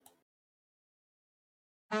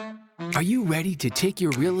Are you ready to take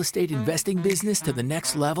your real estate investing business to the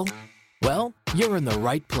next level? Well, you're in the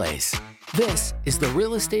right place. This is the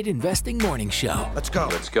Real Estate Investing Morning Show. Let's go.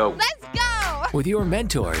 Let's go. Let's go! With your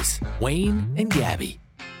mentors, Wayne and Gabby.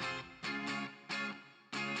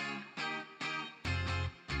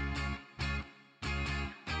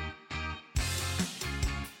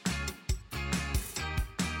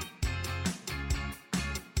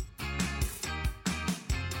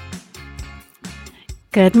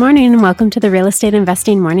 Good morning and welcome to the Real Estate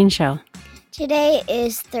Investing Morning Show. Today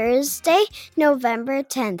is Thursday, November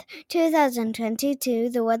 10th, 2022.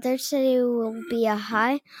 The weather today will be a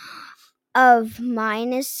high of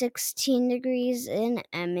minus 16 degrees in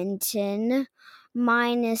Edmonton,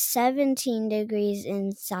 minus 17 degrees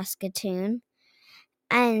in Saskatoon,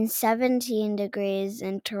 and 17 degrees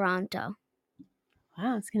in Toronto.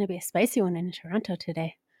 Wow, it's going to be a spicy one in Toronto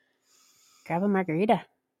today. Grab a margarita.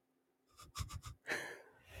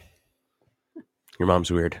 Your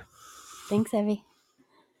mom's weird. Thanks, Evie.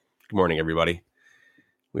 Good morning, everybody.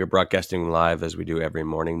 We are broadcasting live as we do every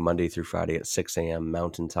morning, Monday through Friday at 6 a.m.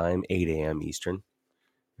 Mountain Time, 8 a.m. Eastern,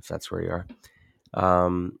 if that's where you are.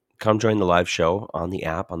 Come join the live show on the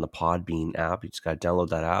app, on the Podbean app. You just got to download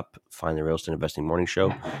that app, find the Real Estate Investing Morning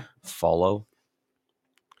Show, follow,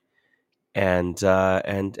 and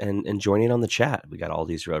join in on the chat. We got all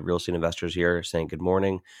these real estate investors here saying good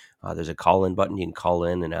morning. There's a call-in button. You can call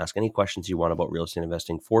in and ask any questions you want about real estate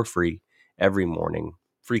investing for free every morning.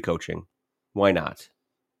 Free coaching. Why not?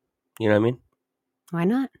 You know what I mean? Why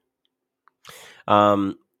not?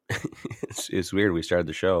 It's weird. We started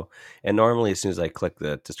the show, and normally as soon as I click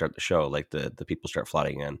to start the show, like the people start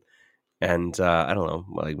flooding in, and I don't know,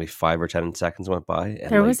 like maybe 5 or 10 seconds went by.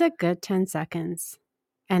 And there was a good 10 seconds,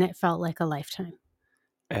 and it felt like a lifetime.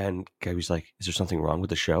 And Gabby's like, "Is there something wrong with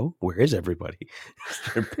the show? Where is everybody?"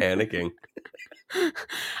 They're panicking.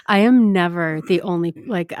 I am never the only,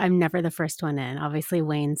 I'm never the first one in. Obviously,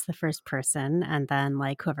 Wayne's the first person, and then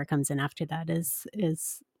whoever comes in after that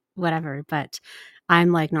is whatever. But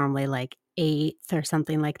I'm normally 8th or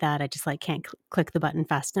something like that. I just can't click the button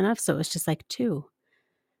fast enough. So it was just 2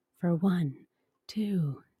 for 1,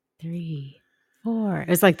 2, 3, 4. It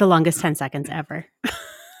was the longest 10 seconds ever.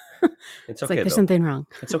 It's okay. There's something wrong.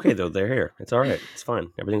 It's okay though. They're here. It's all right. It's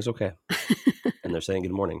fine. Everything's okay. And they're saying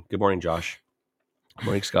good morning. Good morning, Josh. Good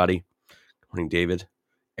morning, Scotty. Good morning, David.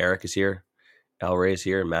 Eric is here. El Ray is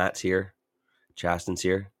here. Matt's here. Chasten's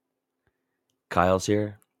here. Kyle's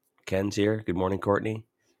here. Ken's here. Good morning, Courtney.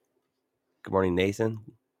 Good morning, Nathan.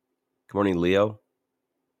 Good morning, Leo.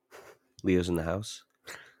 Leo's in the house.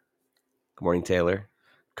 Good morning, Taylor.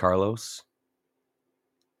 Carlos.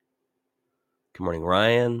 Good morning,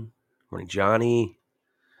 Ryan. Good morning, Johnny.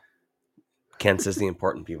 Ken says the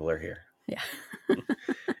important people are here. Yeah.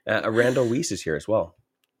 Randall Weese is here as well.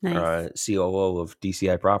 Nice. COO of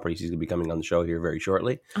DCI Properties. He's going to be coming on the show here very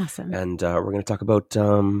shortly. Awesome. And we're going to talk about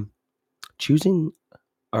choosing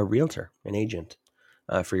a realtor, an agent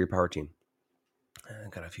for your power team.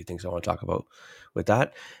 I've got a few things I want to talk about with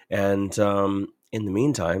that. And in the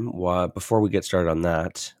meantime, before we get started on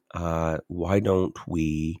that, why don't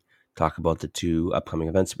we talk about the 2 upcoming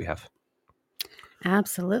events that we have?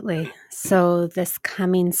 Absolutely. So this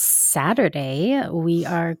coming Saturday, we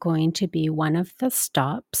are going to be one of the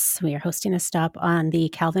stops. We are hosting a stop on the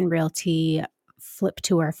Calvin Realty Flip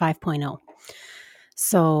Tour 5.0.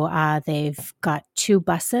 So they've got 2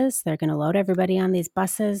 buses. They're going to load everybody on these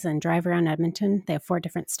buses and drive around Edmonton. They have 4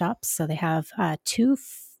 different stops. So they have two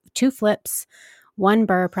flips, 1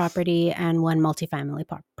 burr property, and 1 multifamily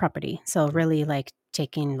property. So really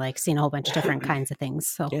seeing a whole bunch of different kinds of things.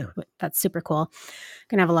 So yeah, that's super cool.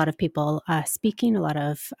 Going to have a lot of people speaking, a lot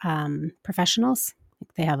of professionals.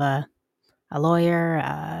 They have a lawyer.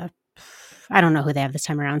 I don't know who they have this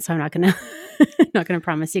time around, so I'm not gonna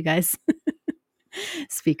promise you guys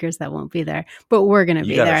speakers that won't be there, but we're gonna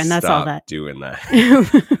be there, and that's all that. Doing that,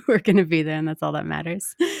 we're gonna be there, and that's all that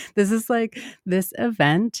matters. This is this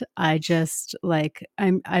event. I just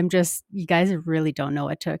I'm just, you guys really don't know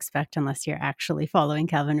what to expect unless you're actually following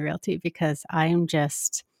Calvin Realty, because I'm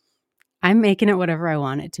making it whatever I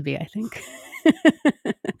want it to be. I think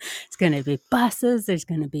it's going to be buses. There's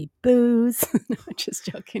going to be booze. No, just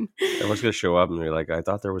joking. Everyone's going to show up and be like, I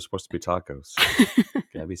thought there was supposed to be tacos.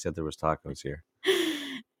 Gabby said there was tacos here.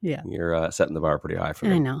 Yeah. You're setting the bar pretty high for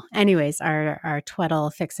them. I know. Anyways, our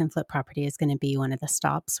Tweddle fix and flip property is going to be one of the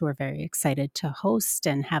stops. We're very excited to host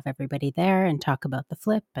and have everybody there and talk about the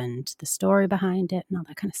flip and the story behind it and all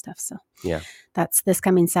that kind of stuff. So yeah, that's this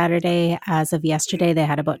coming Saturday. As of yesterday, they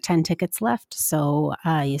had about 10 tickets left. So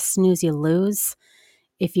you snooze, you lose.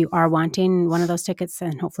 if you are wanting one of those tickets,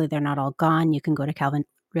 and hopefully they're not all gone, you can go to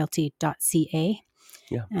calvinrealty.ca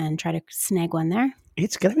and try to snag one there.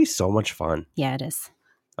 It's going to be so much fun. Yeah, it is.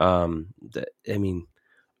 Our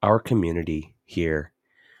community here,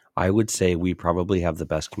 I would say we probably have the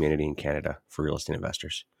best community in Canada for real estate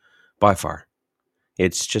investors by far.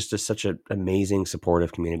 It's just such an amazing,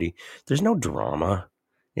 supportive community. There's no drama.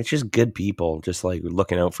 It's just good people, just like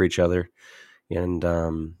looking out for each other. And I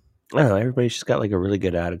don't know, everybody's just got like a really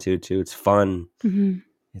good attitude too. It's fun. Mm-hmm.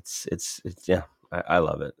 It's I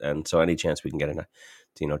love it. And so any chance we can get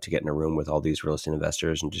to get in a room with all these real estate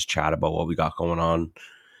investors and just chat about what we got going on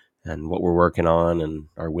and what we're working on and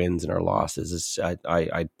our wins and our losses,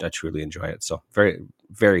 I truly enjoy it. So very,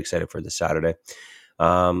 very excited for this Saturday.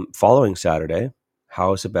 Following Saturday,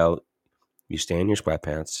 how's about you stay in your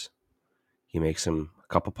sweatpants, you make a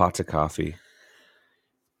couple pots of coffee,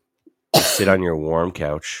 you sit on your warm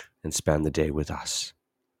couch and spend the day with us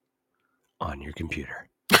on your computer.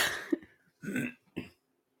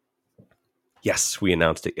 Yes, we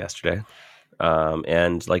announced it yesterday.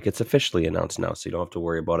 And like it's officially announced now, so you don't have to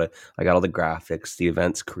worry about it. I got all the graphics, the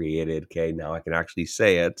event's created. Okay, now I can actually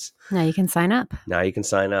say it. Now you can sign up.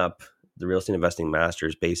 The Real Estate Investing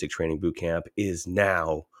Masters Basic Training Bootcamp is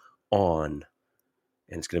now on,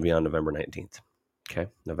 and it's going to be on November 19th. Okay,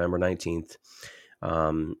 November 19th,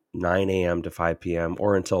 9 a.m. to 5 p.m.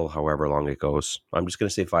 or until however long it goes. I'm just going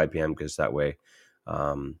to say 5 p.m. because that way,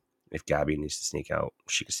 if Gabby needs to sneak out,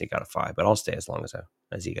 she can sneak out at 5, but I'll stay as long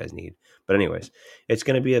as you guys need. But anyways, it's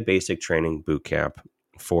going to be a basic training boot camp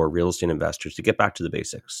for real estate investors to get back to the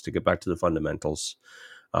basics, to get back to the fundamentals.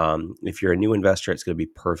 If you're a new investor, it's going to be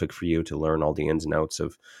perfect for you to learn all the ins and outs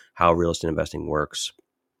of how real estate investing works,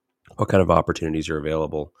 what kind of opportunities are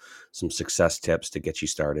available, some success tips to get you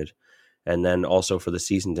started. And then also for the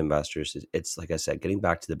seasoned investors, it's like I said, getting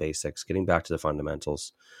back to the basics, getting back to the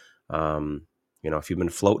fundamentals. If you've been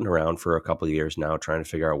floating around for a couple of years now, trying to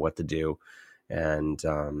figure out what to do, and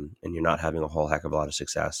you're not having a whole heck of a lot of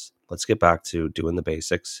success, let's get back to doing the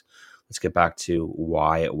basics. Let's get back to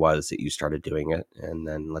why it was that you started doing it, and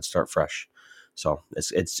then let's start fresh. So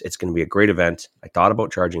it's going to be a great event. I thought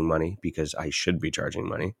about charging money because I should be charging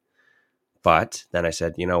money, but then I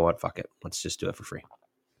said, you know what, fuck it, let's just do it for free.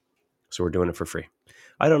 So we're doing it for free.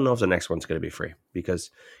 I don't know if the next one's going to be free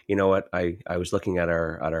because you know what, I was looking at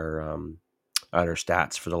our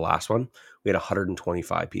stats for the last one. We had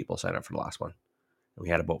 125 people sign up for the last one, and we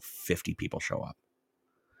had about 50 people show up.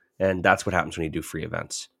 And that's what happens when you do free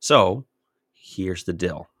events. So here's the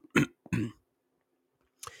deal.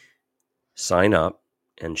 Sign up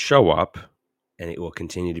and show up, and it will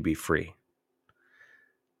continue to be free.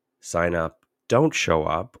 Sign up, don't show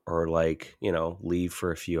up, or leave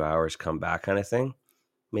for a few hours, come back kind of thing.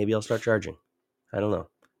 Maybe I'll start charging. I don't know.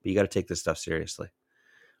 But you got to take this stuff seriously.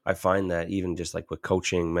 I find that even just like with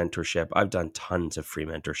coaching, mentorship, I've done tons of free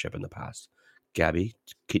mentorship in the past. Gabby,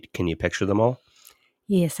 can you picture them all?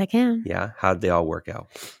 Yes, I can. Yeah. How'd they all work out?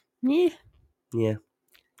 Yeah.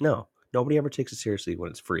 No, nobody ever takes it seriously when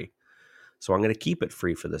it's free. So I'm going to keep it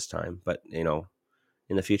free for this time. But,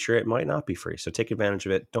 in the future, it might not be free. So take advantage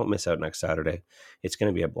of it. Don't miss out next Saturday. It's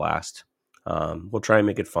going to be a blast. We'll try and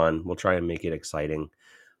make it fun. We'll try and make it exciting.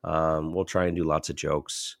 We'll try and do lots of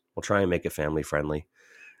jokes. We'll try and make it family friendly.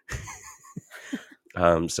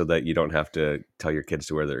 So that you don't have to tell your kids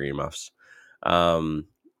to wear their earmuffs.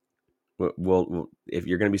 We'll if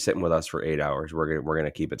you're going to be sitting with us for 8 hours, we're going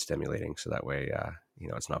to keep it stimulating, so that way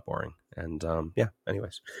it's not boring. And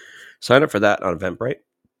anyways, sign up for that on Eventbrite.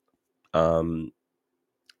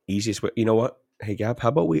 Easiest way. You know what? Hey Gab, how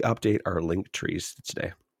about we update our link trees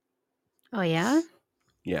today? Oh yeah.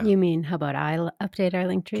 Yeah. You mean how about I update our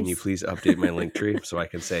link trees? Can you please update my link tree so I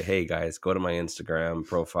can say, hey guys, go to my Instagram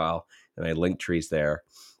profile and my link tree's there.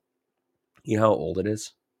 You know how old it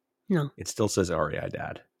is? No. It still says REI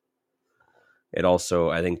Dad. It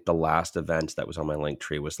also, I think the last event that was on my link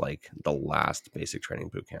tree was like the last basic training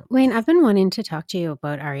bootcamp. Wayne, I've been wanting to talk to you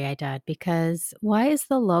about REI Dad because why is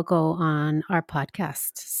the logo on our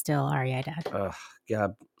podcast still REI Dad? Ugh,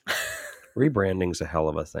 Gab, rebranding's a hell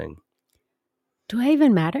of a thing. Do I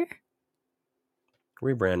even matter?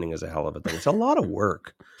 Rebranding is a hell of a thing. It's a lot of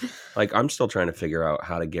work. Like I'm still trying to figure out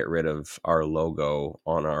how to get rid of our logo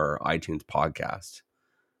on our iTunes podcast.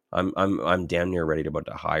 I'm damn near ready to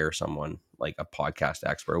hire someone like a podcast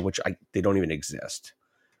expert, which they don't even exist.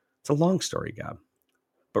 It's a long story, Gab.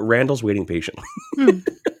 But Randall's waiting patiently.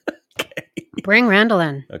 Okay. Bring Randall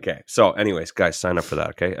in. Okay. So anyways, guys, sign up for that.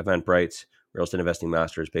 Okay. Eventbrite, Real Estate Investing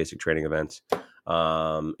Masters, Basic Training Events.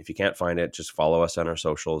 If you can't find it, just follow us on our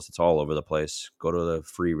socials. It's all over the place. Go to the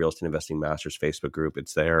free Real Estate Investing Masters Facebook group.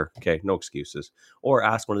 It's there. Okay, no excuses. Or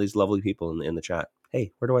ask one of these lovely people in the chat.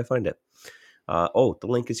 Hey, where do I find it? The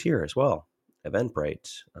link is here as well.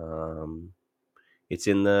 Eventbrite. It's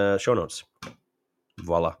in the show notes.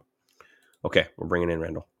 Voila. Okay, we're bringing in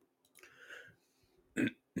Randall.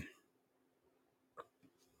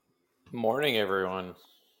 Morning, everyone.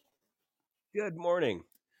 Good morning.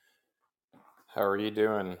 How are you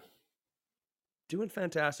doing? Doing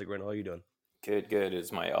fantastic, Randall. How are you doing? Good, good.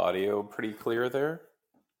 Is my audio pretty clear there?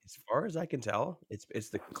 As far as I can tell, it's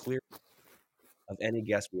the clear of any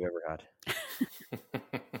guest we've ever had.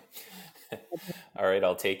 All right,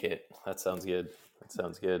 I'll take it. That sounds good.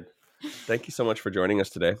 Thank you so much for joining us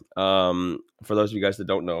today. For those of you guys that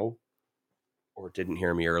don't know or didn't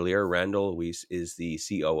hear me earlier, Randall Weese is the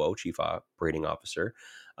COO, Chief Operating Officer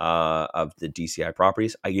of the DCI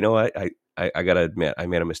properties. You know what? I got to admit, I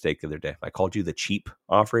made a mistake the other day. I called you the cheap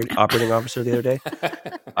operating officer the other day.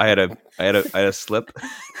 I had a slip.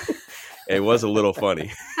 It was a little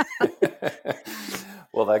funny.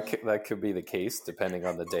 Well, that could be the case depending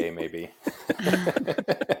on the day, maybe.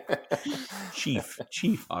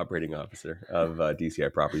 Chief Operating Officer of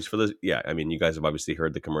DCI Properties. For those, you guys have obviously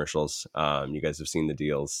heard the commercials. You guys have seen the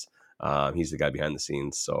deals. He's the guy behind the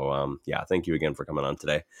scenes. So thank you again for coming on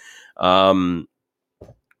today.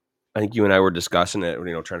 I think you and I were discussing it,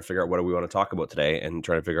 trying to figure out what do we want to talk about today, and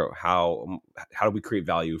trying to figure out how do we create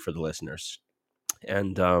value for the listeners.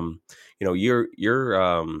 And you're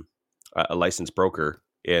a licensed broker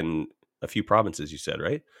in a few provinces, you said,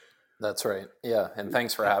 right? That's right. Yeah. And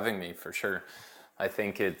thanks for having me, for sure. I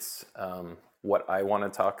think it's what I want to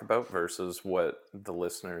talk about versus what the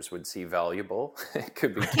listeners would see valuable. It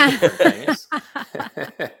could be two different things.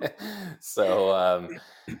 So,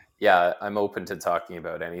 I'm open to talking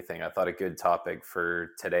about anything. I thought a good topic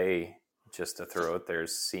for today, just to throw out there,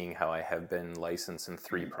 is seeing how I have been licensed in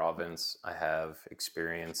 3 provinces. I have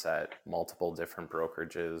experience at multiple different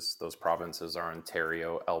brokerages. Those provinces are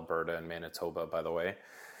Ontario, Alberta, and Manitoba, by the way.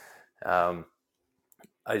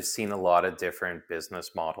 I've seen a lot of different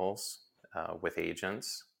business models with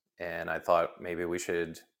agents, and I thought maybe we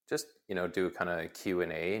should just do a kind of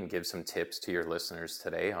Q&A and give some tips to your listeners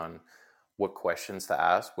today on what questions to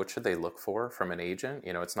ask, what should they look for from an agent.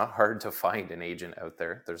 It's not hard to find an agent out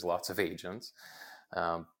there. There's lots of agents,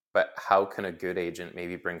 but how can a good agent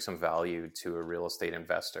maybe bring some value to a real estate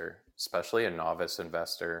investor, especially a novice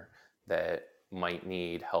investor that might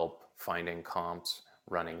need help finding comps,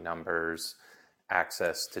 running numbers,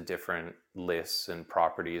 access to different lists and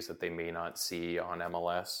properties that they may not see on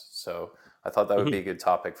MLS. So I thought that would be a good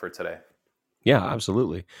topic for today. Yeah,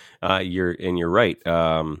 absolutely. You're right.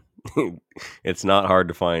 It's not hard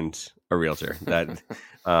to find a realtor. That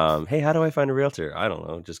hey, how do I find a realtor? I don't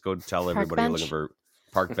know. Just go tell everybody you're looking for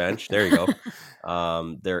park bench. There you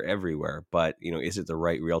go. They're everywhere. But is it the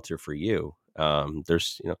right realtor for you?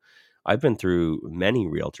 I've been through many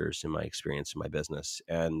realtors in my experience in my business,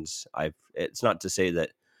 and it's not to say that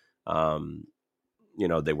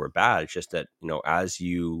they were bad. It's just that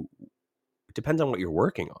it depends on what you're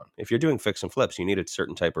working on. If you're doing fix and flips, you need a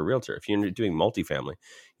certain type of realtor. If you're doing multifamily,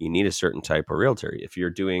 you need a certain type of realtor. If you're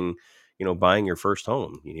doing buying your first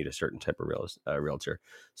home, you need a certain type of realtor.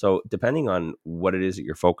 So depending on what it is that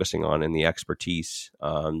you're focusing on and the expertise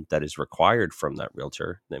that is required from that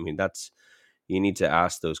realtor, you need to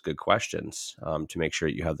ask those good questions to make sure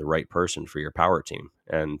that you have the right person for your power team.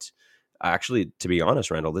 And actually, to be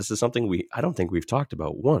honest, Randall, this is something I don't think we've talked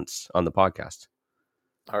about once on the podcast.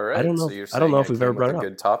 All right. I don't know. So you're I don't know saying if we've ever brought it up. a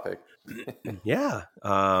good topic. Yeah.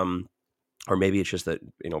 Or maybe it's just that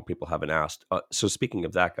people haven't asked. So speaking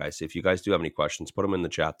of that, guys, if you guys do have any questions, put them in the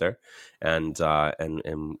chat there, and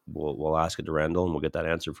we'll ask it to Randall, and we'll get that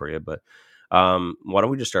answered for you. But why don't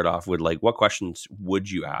we just start off with what questions would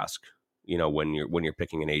you ask? When you're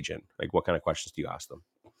picking an agent, what kind of questions do you ask them?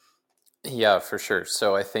 Yeah, for sure.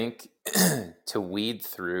 So I think to weed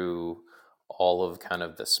through all of kind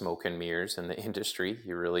of the smoke and mirrors in the industry,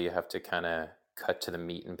 you really have to kind of cut to the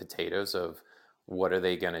meat and potatoes of what are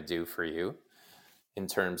they going to do for you in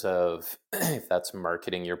terms of if that's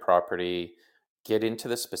marketing your property, get into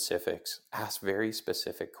the specifics, ask very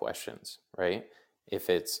specific questions, right? If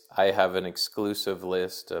it's, I have an exclusive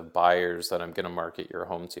list of buyers that I'm going to market your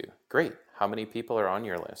home to, great. How many people are on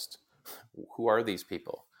your list? Who are these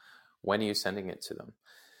people? When are you sending it to them?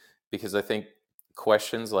 Because I think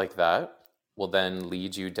questions like that will then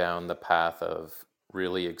lead you down the path of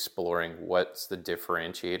really exploring what's the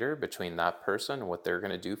differentiator between that person and what they're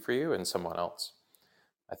going to do for you and someone else.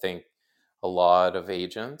 I think a lot of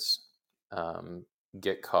agents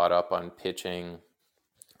get caught up on pitching,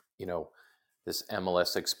 you know, this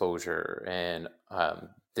MLS exposure and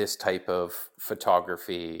this type of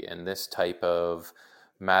photography and this type of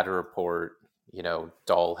matter report,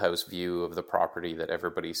 dollhouse view of the property that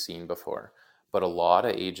everybody's seen before. But a lot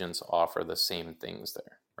of agents offer the same things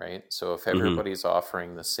there, right? So if everybody's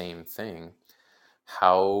offering the same thing,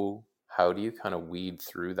 how do you kind of weed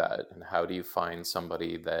through that, and how do you find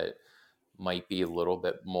somebody that might be a little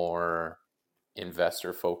bit more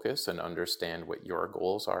investor focused and understand what your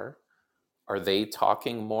goals are? Are they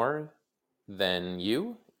talking more than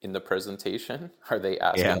you in the presentation? Are they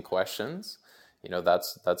Yeah. asking questions?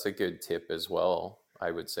 That's a good tip as well,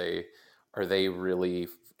 I would say. Are they really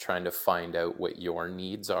trying to find out what your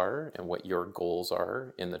needs are and what your goals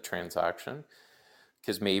are in the transaction?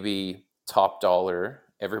 Because maybe top dollar,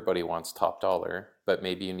 everybody wants top dollar, but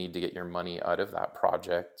maybe you need to get your money out of that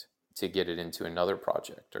project to get it into another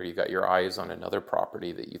project, or you got your eyes on another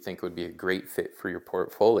property that you think would be a great fit for your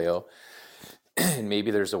portfolio. And maybe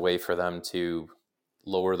there's a way for them to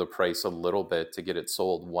lower the price a little bit to get it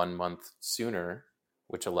sold 1 month sooner,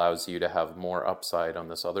 which allows you to have more upside on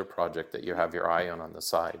this other project that you have your eye on the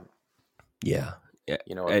side. Yeah. Yeah.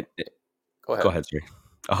 Go ahead. Go ahead, sir.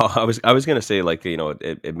 Oh, I was gonna say, like,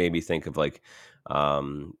 it made me think of, like,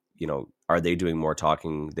 are they doing more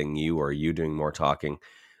talking than you, or are you doing more talking?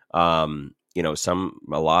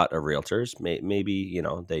 A lot of realtors maybe,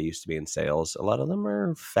 they used to be in sales. A lot of them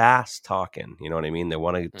are fast talking. You know what I mean? They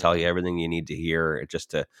want to tell you everything you need to hear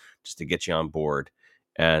just to get you on board.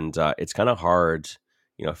 And it's kind of hard,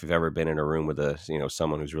 if you've ever been in a room with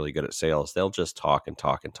someone who's really good at sales. They'll just talk and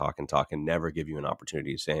talk and talk and talk and never give you an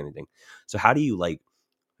opportunity to say anything. So how do you, I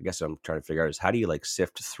guess what I'm trying to figure out is, how do you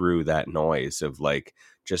sift through that noise of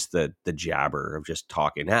just the jabber of just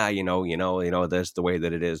talking, that's the way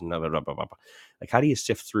that it is, and blah, blah, blah, blah, blah. How do you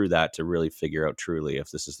sift through that to really figure out truly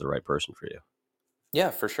if this is the right person for you?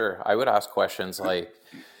 Yeah, for sure. I would ask questions like,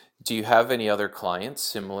 do you have any other clients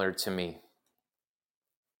similar to me?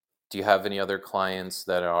 Do you have any other clients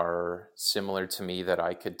that are similar to me that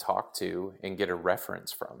I could talk to and get a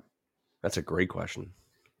reference from? That's a great question.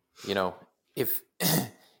 If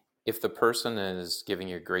if the person is giving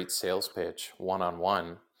you a great sales pitch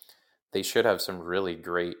one-on-one, they should have some really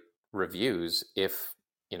great reviews. If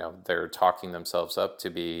they're talking themselves up to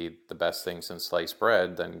be the best thing since sliced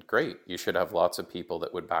bread, then great. You should have lots of people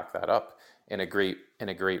that would back that up. And a great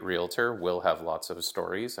realtor will have lots of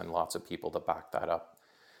stories and lots of people to back that up.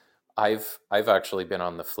 I've actually been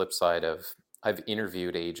on the flip side of, I've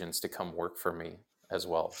interviewed agents to come work for me as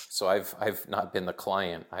well. So I've not been the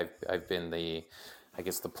client. I've been the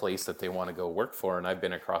place that they want to go work for, and I've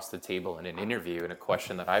been across the table in an interview. And a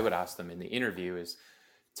question that I would ask them in the interview is,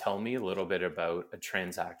 tell me a little bit about a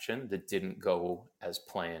transaction that didn't go as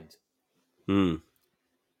planned. And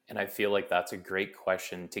I feel like that's a great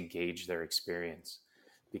question to gauge their experience,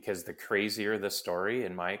 because the crazier the story,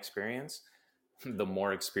 in my experience, the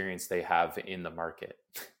more experience they have in the market.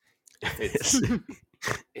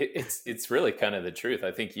 It's really kind of the truth.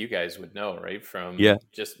 I think you guys would know, right? From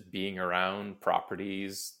just being around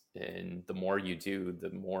properties, and the more you do, the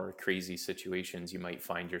more crazy situations you might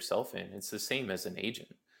find yourself in. It's the same as an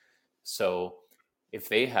agent. So if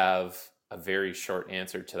they have a very short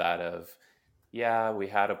answer to that of, yeah, we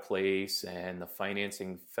had a place and the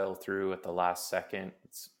financing fell through at the last second,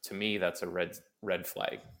 to me, that's a red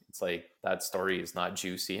flag. It's like, that story is not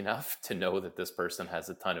juicy enough to know that this person has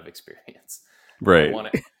a ton of experience. Right.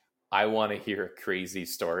 I want to hear a crazy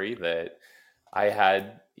story that I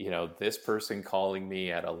had, this person calling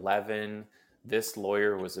me at 11. This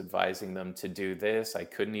lawyer was advising them to do this. I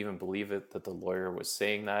couldn't even believe it that the lawyer was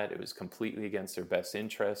saying that. It was completely against their best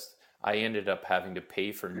interest. I ended up having to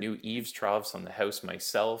pay for new eaves troughs on the house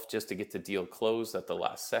myself just to get the deal closed at the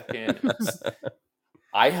last second.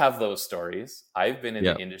 I have those stories. I've been in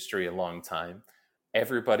the industry a long time.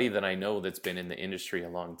 Everybody that I know that's been in the industry a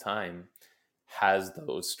long time has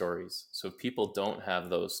those stories. So if people don't have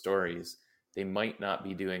those stories, they might not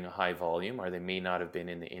be doing a high volume, or they may not have been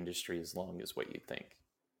in the industry as long as what you think.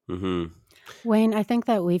 Wayne, I think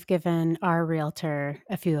that we've given our realtor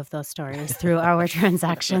a few of those stories through our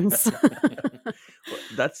transactions. Well,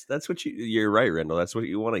 that's what you're right, Randall. That's what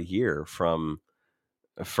you want to hear from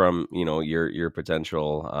your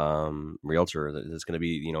potential realtor that's going to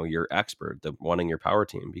be your expert, the one in your power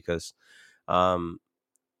team. Because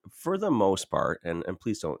for the most part, and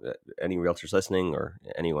please don't, any realtors listening or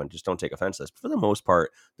anyone, just don't take offense to this, but for the most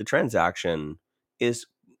part, the transaction is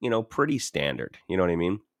pretty standard. You know what I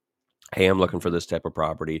mean? hey, I'm looking for this type of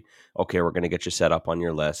property. Okay, we're going to get you set up on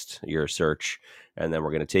your list, your search, and then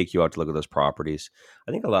we're going to take you out to look at those properties.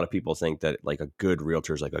 I think a lot of people think that like a good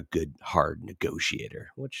realtor is like a good hard negotiator,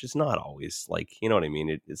 which is not always, like, you know what I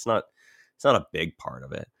mean? It's not a big part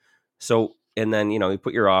of it. So, and then, you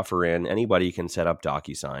put your offer in, anybody can set up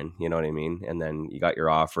DocuSign, you know what I mean? And then you got your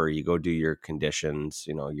offer, you go do your conditions,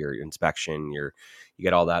 your inspection, you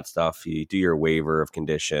get all that stuff, you do your waiver of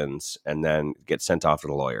conditions, and then get sent off to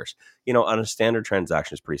the lawyers. On a standard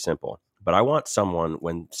transaction, it's pretty simple. But I want someone,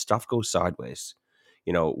 when stuff goes sideways,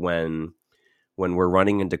 when we're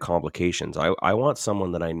running into complications, I want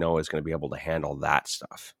someone that I know is going to be able to handle that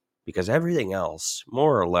stuff, because everything else,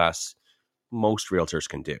 more or less, most realtors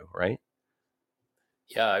can do, right?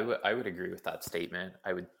 Yeah, I would agree with that statement.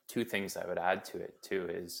 Two things I would add to it too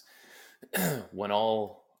is when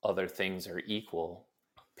all other things are equal,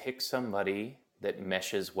 pick somebody that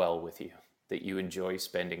meshes well with you, that you enjoy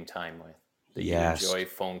spending time with, that you Yes. enjoy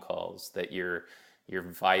phone calls, that you're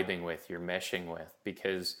vibing with, you're meshing with.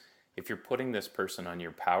 Because if you're putting this person on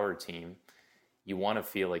your power team, you want to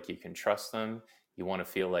feel like you can trust them. You want to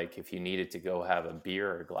feel like if you needed to go have a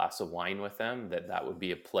beer or a glass of wine with them, that would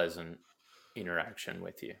be a pleasant interaction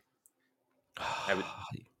with you.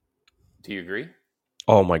 Do you agree?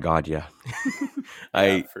 Oh my God, yeah.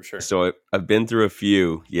 Yeah, for sure. So I've been through a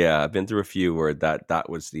few. Yeah, I've been through a few where that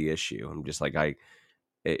was the issue. I'm just like,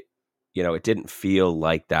 it, it didn't feel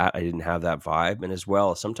like that. I didn't have that vibe, and as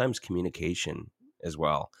well, sometimes communication as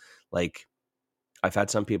well. Like, I've had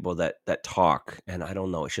some people that talk, and I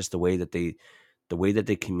don't know. It's just the way that they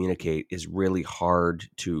communicate is really hard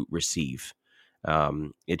to receive.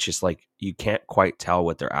 It's just like you can't quite tell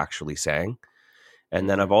what they're actually saying. And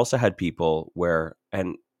then I've also had people where,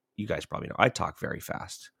 and you guys probably know, I talk very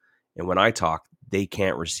fast, and when I talk, they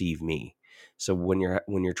can't receive me. So when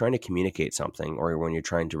you're trying to communicate something, or when you're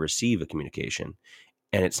trying to receive a communication,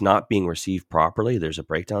 and it's not being received properly, there's a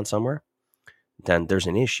breakdown somewhere, then there's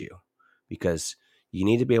an issue, because you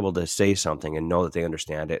need to be able to say something and know that they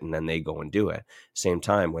understand it, and then they go and do it. Same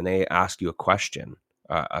time, when they ask you a question,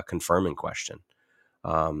 a confirming question,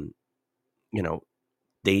 um, you know,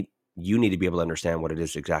 you need to be able to understand what it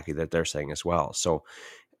is exactly that they're saying as well. So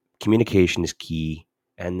communication is key.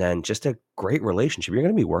 And then just a great relationship. You're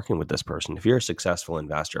going to be working with this person. If you're a successful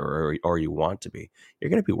investor, or you want to be, you're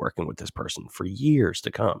going to be working with this person for years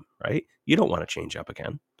to come, right? You don't want to change up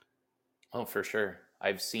again. Oh, for sure.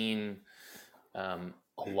 I've seen a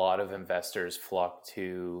lot of investors flock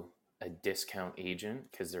to a discount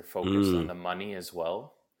agent because they're focused on the money as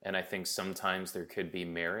well. And I think sometimes there could be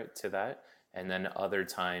merit to that. And then other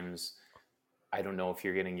times, I don't know if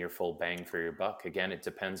you're getting your full bang for your buck. Again, it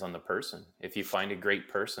depends on the person. If you find a great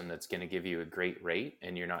person that's going to give you a great rate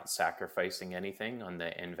and you're not sacrificing anything on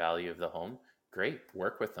the end value of the home, great,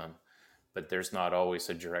 work with them. But there's not always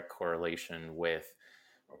a direct correlation with,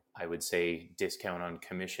 I would say, discount on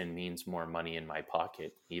commission means more money in my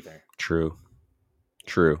pocket either. True.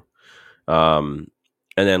 And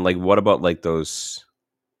then, like, what about like those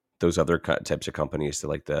other types of companies that,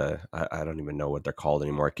 like, I don't even know what they're called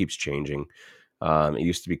anymore. It keeps changing. It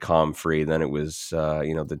used to be Comfree, then it was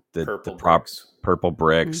Purple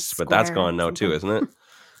Bricks, but that's gone now too, isn't it?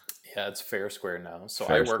 Yeah, it's Fair Square now. So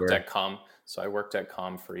Fair I worked Square. at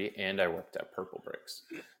Comfree and I worked at Purple Bricks.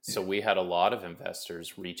 So we had a lot of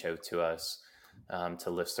investors reach out to us to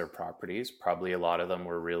list their properties. Probably a lot of them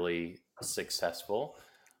were really successful,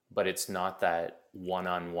 but it's not that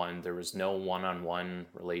one-on-one. There was no one-on-one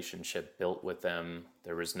relationship built with them.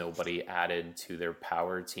 There was nobody added to their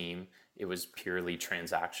power team. It was purely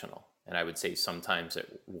transactional. And I would say sometimes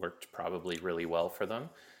it worked probably really well for them.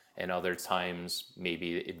 And other times,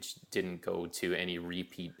 maybe it didn't go to any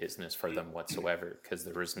repeat business for them whatsoever because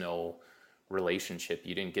there was no relationship.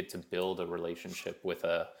 You didn't get to build a relationship with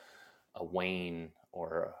a Wayne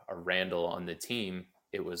or a Randall on the team.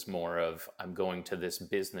 It was more of, I'm going to this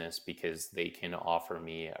business because they can offer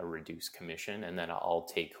me a reduced commission, and then I'll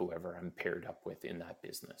take whoever I'm paired up with in that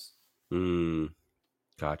business.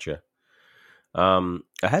 Gotcha. I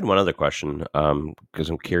had one other question because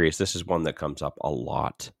I'm curious. This is one that comes up a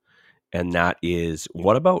lot, and that is,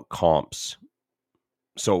 what about comps?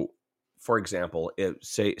 So, for example, if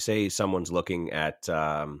say someone's looking at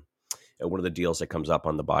one of the deals that comes up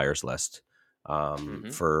on the buyer's list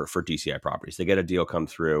for DCI properties. They get a deal come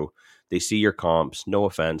through. They see your comps. No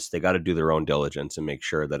offense, they got to do their own diligence and make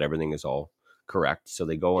sure that everything is all correct. So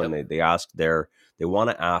they go and they want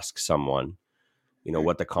to ask someone,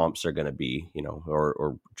 what the comps are going to be,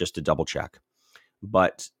 or just to double check.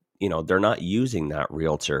 But, they're not using that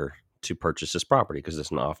realtor to purchase this property because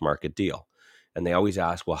it's an off-market deal. and they always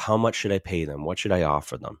ask, well, how much should I pay them? What should I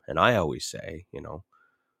offer them? And I always say,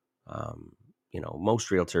 most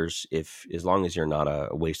realtors, if as long as you're not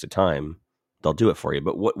a waste of time, they'll do it for you.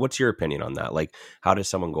 But what's your opinion on that? Like, how does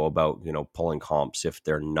someone go about, pulling comps if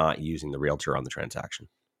they're not using the realtor on the transaction?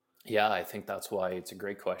 Yeah, I think that's why it's a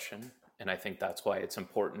great question. And I think that's why it's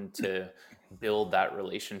important to build that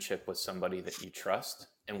relationship with somebody that you trust,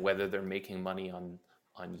 and whether they're making money on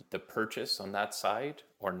the purchase on that side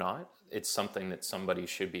or not, it's something that somebody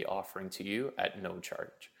should be offering to you at no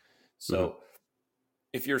charge. So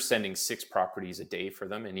if you're sending 6 properties a day for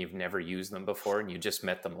them and you've never used them before and you just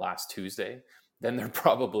met them last Tuesday, then they're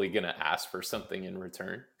probably going to ask for something in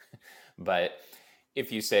return. But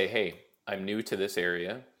if you say, hey, I'm new to this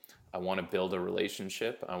area, I want to build a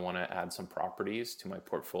relationship, I want to add some properties to my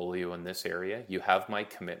portfolio in this area, you have my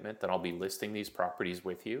commitment that I'll be listing these properties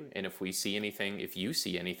with you. And if you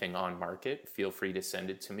see anything on market, feel free to send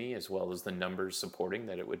it to me, as well as the numbers supporting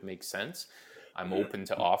that it would make sense. I'm open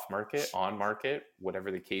to off market, on market, whatever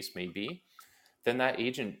the case may be. Then that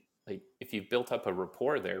agent, like, if you've built up a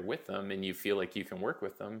rapport there with them and you feel like you can work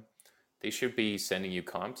with them, they should be sending you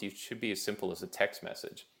comps. It should be as simple as a text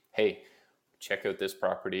message. Hey, check out this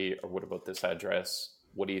property, or what about this address?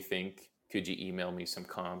 What do you think? Could you email me some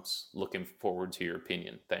comps? Looking forward to your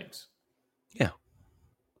opinion. Thanks. Yeah,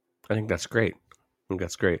 I think that's great.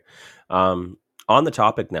 On the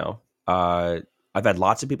topic now, I've had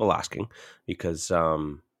lots of people asking because,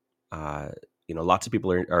 lots of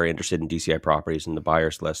people are interested in DCI properties in the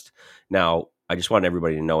buyers list. Now, I just want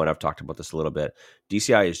everybody to know, and I've talked about this a little bit.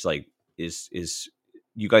 DCI is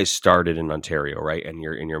you guys started in Ontario, right? And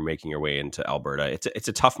you're making your way into Alberta. It's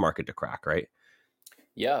a tough market to crack, right?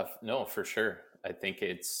 Yeah, no, for sure. I think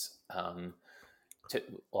it's,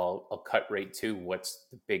 I'll cut right to what's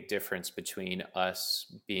the big difference between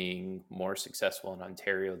us being more successful in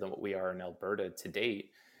Ontario than what we are in Alberta to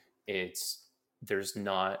date. There's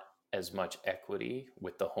not as much equity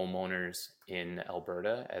with the homeowners in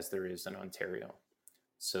Alberta as there is in Ontario.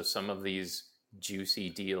 So some of these juicy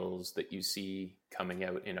deals that you see coming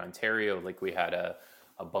out in Ontario, like we had a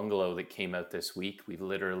bungalow that came out this week. We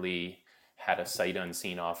literally had a sight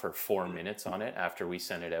unseen offer 4 minutes on it after we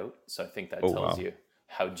sent it out. So I think that tells you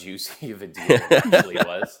how juicy of a deal it actually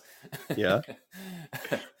was. Yeah.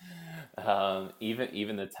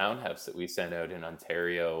 Even the townhouse that we sent out in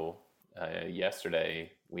Ontario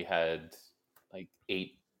yesterday, we had like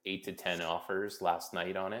 8 to 10 offers last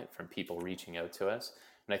night on it from people reaching out to us.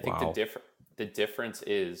 And I think the difference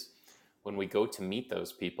is when we go to meet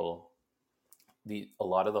those people, a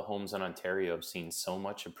lot of the homes in Ontario have seen so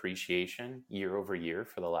much appreciation year over year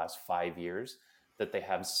for the last 5 years that they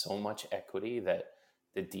have so much equity that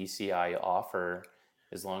the DCI offer,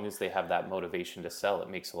 as long as they have that motivation to sell, it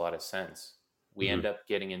makes a lot of sense. We end up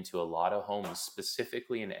getting into a lot of homes,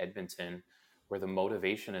 specifically in Edmonton, where the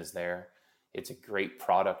motivation is there. It's a great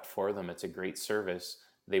product for them. It's a great service.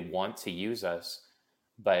 They want to use us,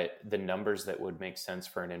 but the numbers that would make sense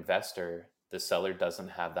for an investor, the seller doesn't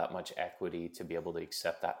have that much equity to be able to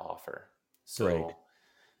accept that offer.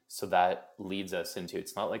 So that leads us into,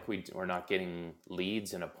 it's not like we're not getting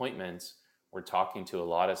leads and appointments. We're talking to a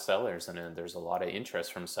lot of sellers, and there's a lot of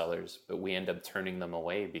interest from sellers, but we end up turning them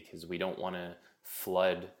away because we don't want to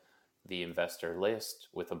flood the investor list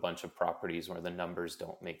with a bunch of properties where the numbers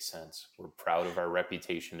don't make sense. We're proud of our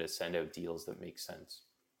reputation to send out deals that make sense.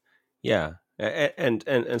 Yeah. And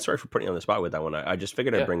sorry for putting you on the spot with that one. I just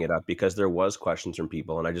figured I'd bring it up because there was questions from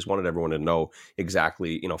people, and I just wanted everyone to know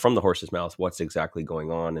exactly, from the horse's mouth, what's exactly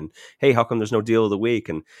going on. And hey, how come there's no deal of the week?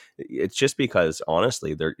 And it's just because,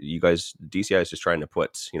 honestly, you guys, DCI is just trying to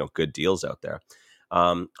put, good deals out there.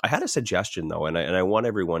 I had a suggestion though, and I want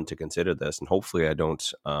everyone to consider this, and hopefully I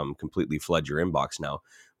don't completely flood your inbox now,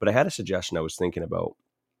 but I had a suggestion I was thinking about,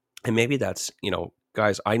 and maybe that's,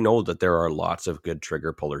 guys, I know that there are lots of good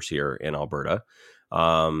trigger pullers here in Alberta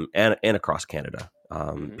and across Canada.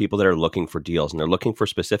 People that are looking for deals, and they're looking for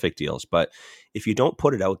specific deals. But if you don't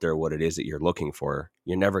put it out there what it is that you're looking for,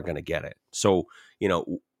 you're never going to get it. So,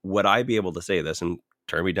 would I be able to say this, and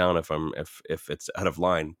turn me down if it's out of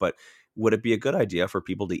line, but would it be a good idea for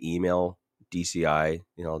people to email DCI,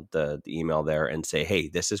 the email there, and say, hey,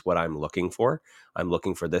 this is what I'm looking for. I'm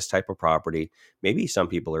looking for this type of property. Maybe some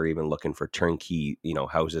people are even looking for turnkey,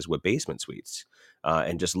 houses with basement suites,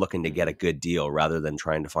 and just looking to get a good deal rather than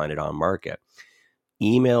trying to find it on market.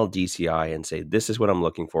 Email DCI and say, this is what I'm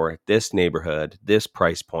looking for, this neighborhood, this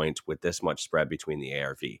price point with this much spread between the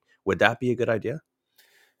ARV. Would that be a good idea?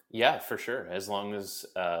 Yeah, for sure. As long as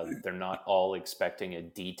they're not all expecting a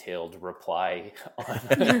detailed reply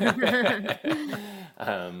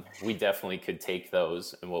on, we definitely could take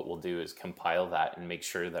those. And what we'll do is compile that and make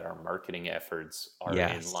sure that our marketing efforts are in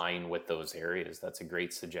Yes. line with those areas. That's a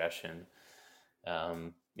great suggestion.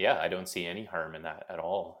 Yeah, I don't see any harm in that at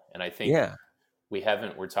all. And I think Yeah.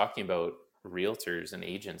 we're talking about realtors and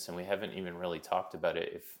agents, and we haven't even really talked about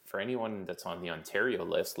it. If for anyone that's on the Ontario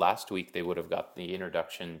list, last week they would have got the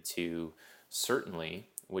introduction to Certainly,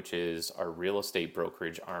 which is our real estate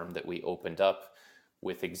brokerage arm that we opened up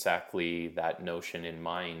with exactly that notion in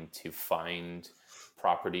mind, to find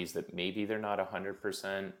properties that maybe they're not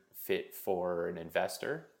 100% fit for an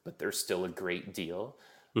investor, but they're still a great deal,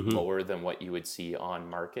 Mm-hmm. lower than what you would see on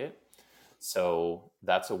market. So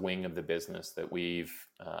that's a wing of the business that we've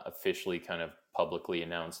officially kind of publicly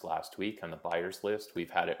announced last week on the buyers list. We've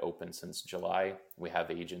had it open since July. We have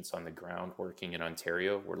agents on the ground working in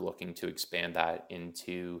Ontario. We're looking to expand that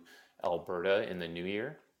into Alberta in the new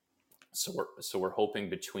year. So we're hoping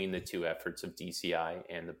between the two efforts of DCI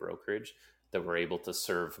and the brokerage that we're able to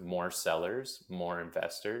serve more sellers, more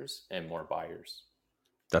investors, and more buyers.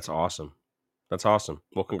 That's awesome. That's awesome.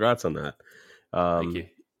 Well, congrats on that. Thank you.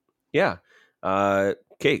 Yeah.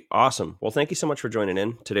 Okay. Awesome. Well, thank you so much for joining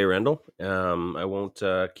in today, Randall. I won't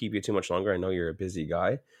keep you too much longer. I know you're a busy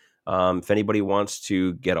guy. If anybody wants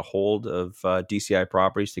to get a hold of DCI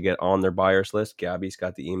Properties to get on their buyers list, Gabby's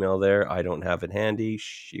got the email there. I don't have it handy.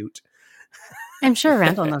 Shoot. I'm sure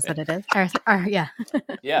Randall knows what it is. Yeah.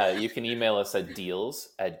 Yeah, you can email us at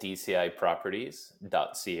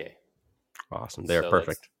deals@dciproperties.ca. Awesome. They're So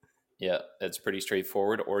perfect. that's pretty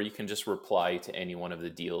straightforward. Or you can just reply to any one of the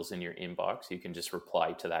deals in your inbox. You can just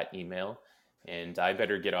reply to that email. And I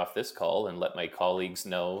better get off this call and let my colleagues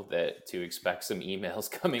know that to expect some emails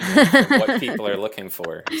coming in from what people are looking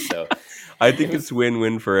for. So I think it's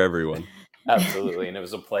win-win for everyone. absolutely. And it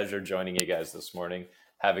was a pleasure joining you guys this morning.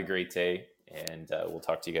 Have a great day, and we'll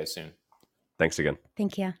talk to you guys soon. Thanks again.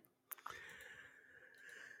 Thank you.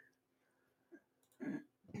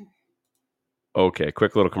 Okay,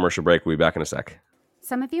 quick little commercial break. We'll be back in a sec.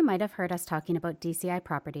 Some of you might have heard us talking about DCI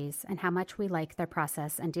Properties and how much we like their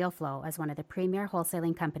process and deal flow as one of the premier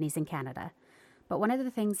wholesaling companies in Canada. But one of the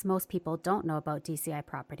things most people don't know about DCI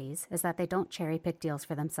Properties is that they don't cherry pick deals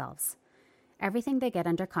for themselves. Everything they get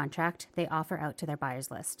under contract, they offer out to their buyers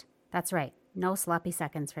list. That's right, no sloppy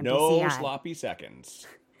seconds from DCI. No sloppy seconds.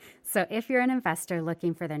 So if you're an investor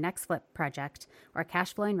looking for their next flip project or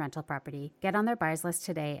cash flowing rental property, get on their buyers list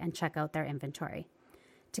today and check out their inventory.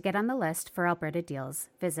 To get on the list for Alberta deals,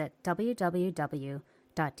 visit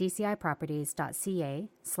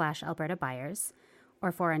www.dciproperties.ca/Alberta buyers,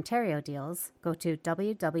 or for Ontario deals, go to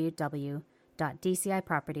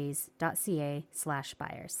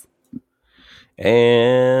www.dciproperties.ca/buyers.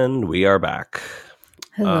 And we are back.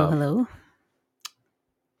 Hello.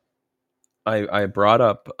 I brought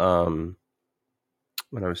up when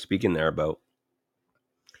I was speaking there about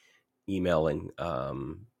emailing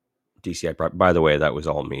DCI. By the way, that was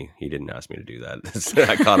all me. He didn't ask me to do that.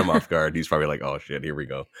 I caught him off guard. He's probably like, "Oh shit, here we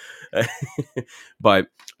go." But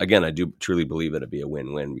again, I do truly believe that it'd be a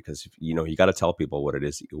win-win, because you got to tell people what it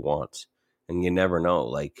is that you want, and you never know.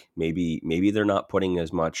 Like maybe they're not putting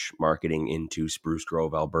as much marketing into Spruce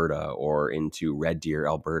Grove, Alberta, or into Red Deer,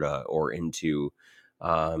 Alberta, or into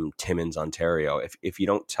Timmins, Ontario. If you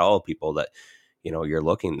don't tell people that you're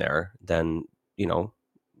looking there, then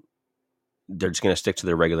they're just going to stick to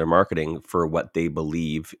their regular marketing for what they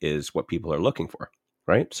believe is what people are looking for,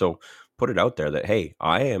 right? So put it out there that, hey,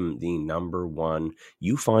 I am the number one.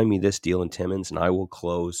 You find me this deal in Timmins and I will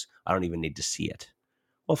close. I don't even need to see it.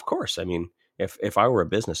 Well, of course. I mean, if I were a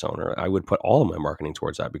business owner, I would put all of my marketing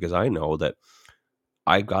towards that, because I know that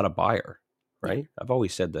I got a buyer, right? Yeah. I've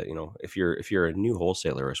always said that, if you're a new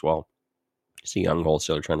wholesaler as well, just a young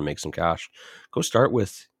wholesaler trying to make some cash, go start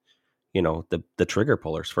with the trigger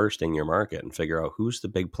pullers first in your market and figure out who's the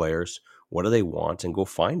big players, what do they want, and go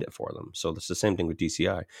find it for them. So it's the same thing with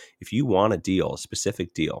DCI. If you want a deal, a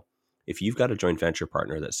specific deal, if you've got a joint venture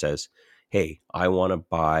partner that says, hey, I want to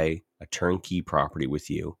buy a turnkey property with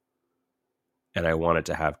you, and I want it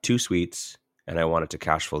to have 2 suites, and I want it to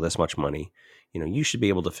cash flow this much money, you should be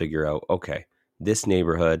able to figure out, okay, this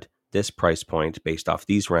neighborhood, this price point based off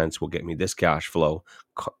these rents will get me this cash flow.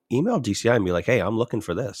 Email DCI and be like, hey, I'm looking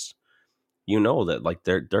for this. That like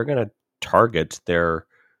they're going to target their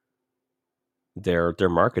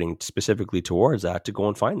marketing specifically towards that to go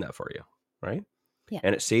and find that for you, right? Yeah.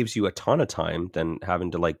 And it saves you a ton of time than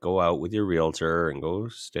having to like go out with your realtor and go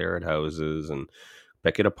stare at houses and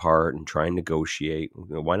pick it apart and try and negotiate.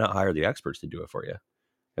 Why not hire the experts to do it for you?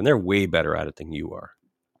 And they're way better at it than you are.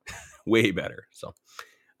 way better. So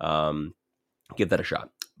give that a shot.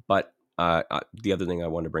 But the other thing I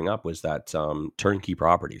wanted to bring up was that turnkey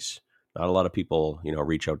properties. Not a lot of people,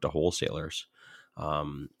 reach out to wholesalers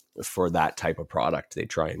for that type of product. They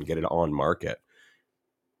try and get it on market.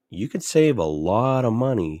 You could save a lot of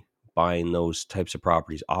money buying those types of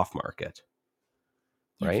properties off market.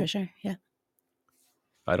 Right? For sure. Yeah.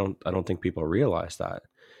 I don't think people realize that.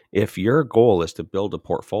 If your goal is to build a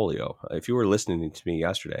portfolio, if you were listening to me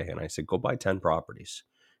yesterday and I said, go buy 10 properties,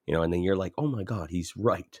 and then you're like, oh my God, he's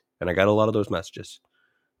right. And I got a lot of those messages.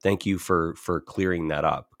 Thank you for clearing that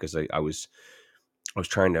up, because I was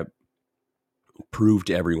trying to prove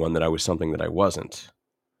to everyone that I was something that I wasn't.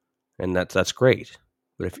 And that's great.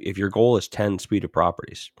 But if your goal is 10 suite of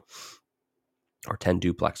properties or 10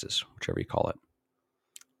 duplexes, whichever you call it,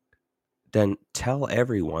 then tell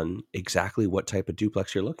everyone exactly what type of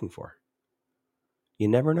duplex you're looking for. You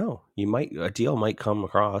never know. A deal might come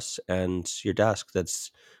across and your desk that's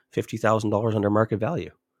 $50,000 under market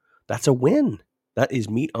value. That's a win. That is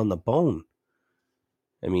meat on the bone.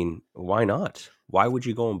 I mean, why not? Why would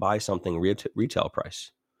you go and buy something retail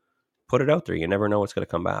price? Put it out there. You never know what's going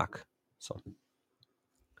to come back. So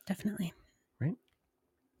Definitely. Right.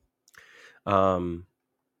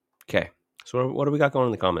 Okay. So what do we got going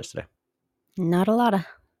in the comments today? Not a lot of.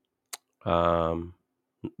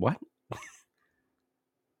 What?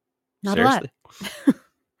 Not Seriously? a lot.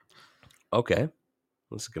 Okay.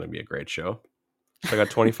 This is going to be a great show. So I got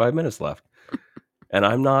 25 minutes left. And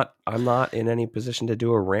I'm not in any position to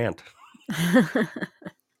do a rant. I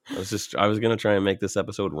was going to try and make this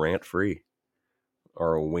episode rant free,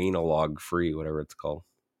 or a Wayne-a-log free, whatever it's called.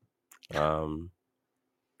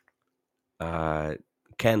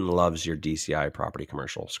 Ken loves your DCI property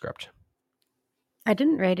commercial script. I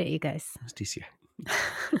didn't write it, you guys. It's DCI.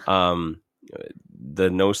 The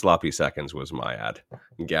no sloppy seconds was my ad.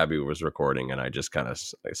 Gabby was recording, and I just kind of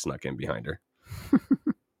snuck in behind her.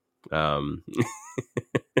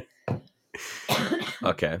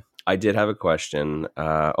 Okay. I did have a question.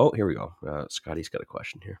 Here we go. Scotty's got a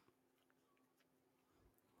question here.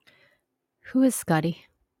 Who is Scotty?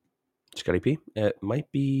 Scotty P? It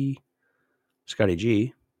might be Scotty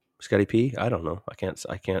G. Scotty P? I don't know. I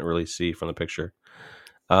can't really see from the picture.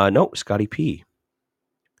 No, Scotty P.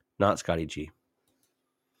 Not Scotty G.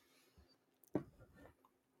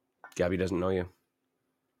 Gabby doesn't know you.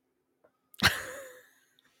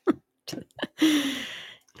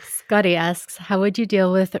 Scotty asks, how would you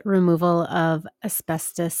deal with removal of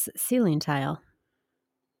asbestos ceiling tile?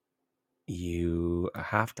 You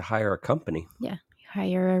have to hire a company. Yeah,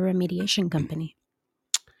 hire a remediation company.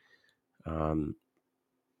 And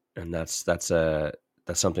that's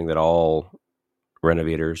something that all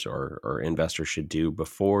renovators or investors should do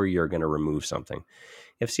before you're going to remove something.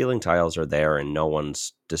 If ceiling tiles are there and no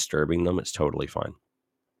one's disturbing them, it's totally fine.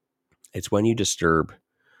 It's when you disturb,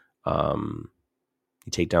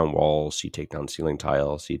 you take down walls, you take down ceiling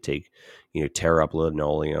tiles, you tear up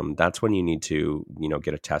linoleum. That's when you need to,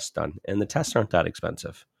 get a test done. And the tests aren't that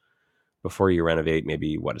expensive. Before you renovate,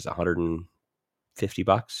 maybe what is it,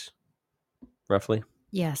 $150 roughly?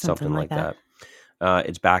 Yeah, something like that.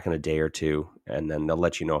 It's back in a day or two, and then they'll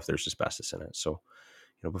let you know if there's asbestos in it. So,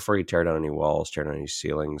 before you tear down any walls, tear down any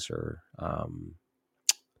ceilings or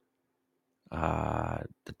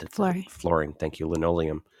flooring. Thank you,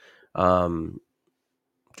 linoleum.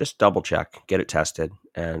 Just double check, get it tested,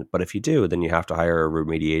 but if you do, then you have to hire a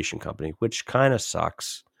remediation company, which kind of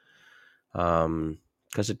sucks,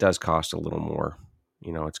 because it does cost a little more.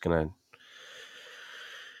 It's gonna.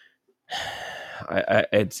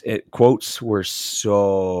 Quotes were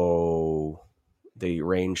they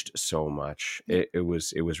ranged so much. It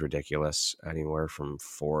was ridiculous, anywhere from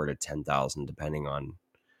 $4,000 to $10,000, depending on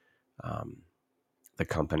the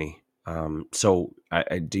company. So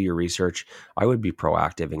I do your research. I would be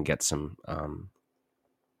proactive and get some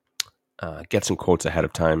quotes ahead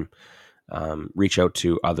of time. Reach out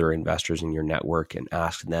to other investors in your network and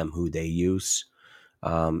ask them who they use,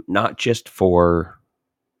 not just for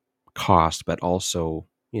cost, but also,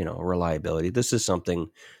 reliability. This is something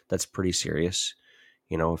that's pretty serious.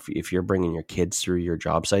 If you're bringing your kids through your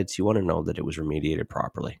job sites, you want to know that it was remediated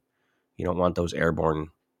properly. You don't want those airborne,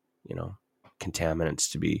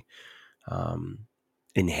 contaminants to be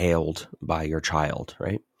inhaled by your child,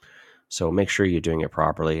 right? So make sure you're doing it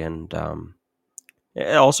properly, and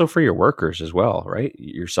also for your workers as well, right?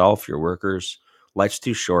 Yourself, your workers. Life's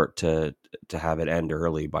too short to have it end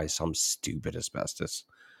early by some stupid asbestos.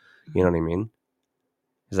 You know what I mean?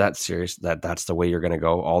 Is that serious? That's the way you're going to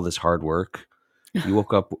go? All this hard work You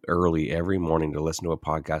woke up early every morning to listen to a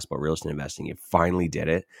podcast about real estate investing. You finally did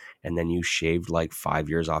it. And then you shaved like 5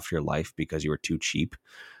 years off your life because you were too cheap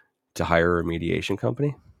to hire a remediation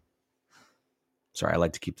company. Sorry, I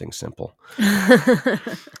like to keep things simple.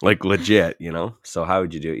 Like legit, So how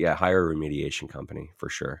would you do it? Yeah, hire a remediation company for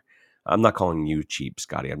sure. I'm not calling you cheap,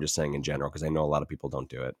 Scotty. I'm just saying in general because I know a lot of people don't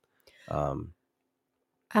do it.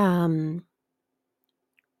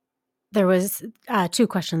 There was 2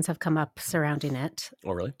 questions have come up surrounding it.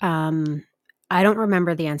 Oh, really? I don't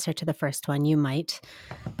remember the answer to the first one. You might,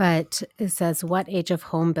 but it says, "What age of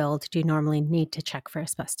home build do you normally need to check for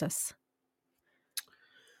asbestos?"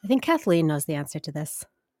 I think Kathleen knows the answer to this.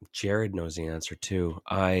 Jared knows the answer too.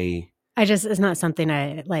 It's not something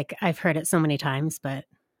I've heard it so many times, but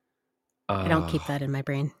I don't keep that in my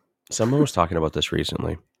brain. Someone was talking about this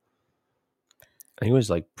recently. I think it was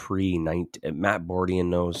like Matt Bordian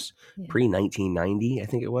knows, pre-1990, I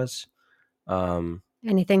think it was.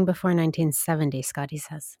 Anything before 1970, Scotty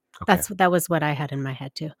says. Okay. That was what I had in my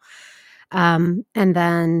head too. And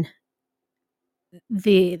then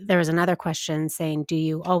there was another question saying, do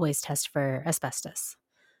you always test for asbestos?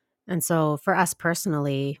 And so for us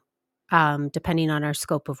personally, depending on our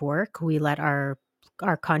scope of work, we let our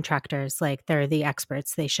contractors, like they're the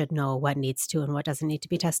experts, they should know what needs to and what doesn't need to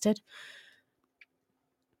be tested.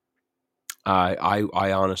 I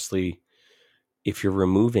honestly, if you're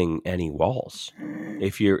removing any walls,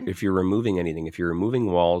 if you're removing anything, if you're removing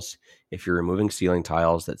walls, if you're removing ceiling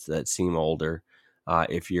tiles that seem older,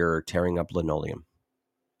 if you're tearing up linoleum,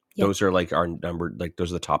 those are like our number, like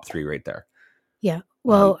those are the top 3 right there. Yeah.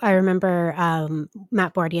 Well, I remember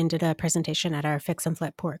Matt Bordian did a presentation at our Fix and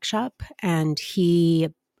Flip workshop, and he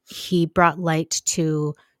brought light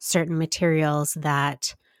to certain materials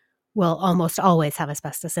that will almost always have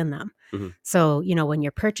asbestos in them. Mm-hmm. So, when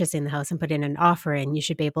you're purchasing the house and putting an offer in, you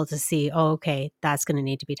should be able to see, okay, that's going to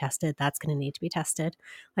need to be tested. That's going to need to be tested.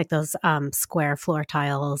 Like those square floor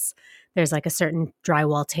tiles, there's like a certain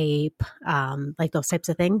drywall tape, like those types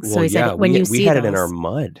of things. Well, so he said when you see we had those, it in our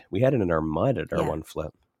mud. We had it in our mud at our one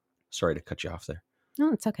flip. Sorry to cut you off there.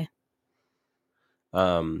 No, it's okay.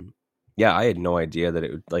 Yeah, I had no idea that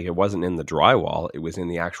it wasn't in the drywall. It was in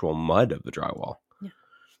the actual mud of the drywall.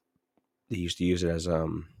 They used to use it as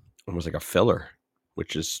almost like a filler,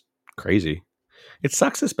 which is crazy. It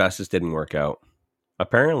sucks asbestos didn't work out.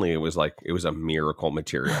 Apparently, it was a miracle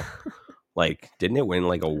material. Like, didn't it win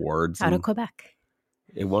like awards? Out of Quebec.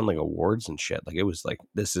 It won like awards and shit. Like, it was like,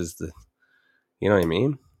 this is the, you know what I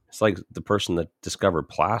mean? It's like the person that discovered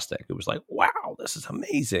plastic. It was like, wow, this is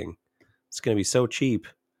amazing. It's going to be so cheap.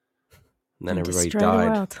 And then everybody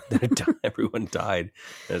died. Everyone died.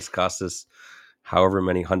 And it's cost us however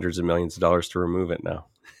many hundreds of millions of dollars to remove it now.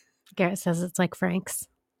 Garrett says it's like Frank's.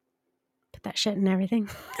 Put that shit in everything.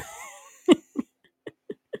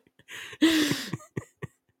 It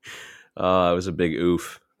was a big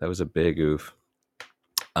oof. That was a big oof.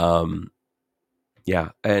 Yeah,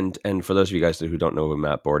 and for those of you guys who don't know who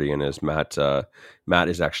Matt Bordian is, Matt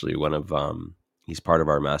is actually one of he's part of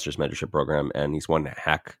our master's mentorship program, and he's one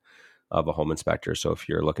heck of a home inspector. So if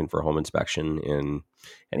you're looking for a home inspection in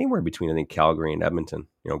anywhere between, I think, Calgary and Edmonton,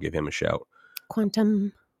 give him a shout.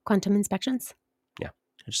 Quantum inspections. Yeah,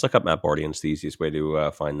 just look up Matt Bordian. It's the easiest way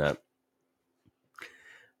to find that.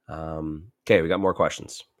 Okay, we got more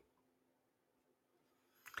questions.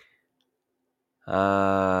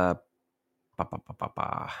 Was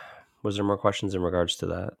there more questions in regards to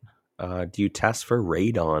that? Do you test for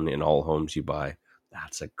radon in all homes you buy?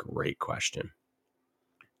 That's a great question.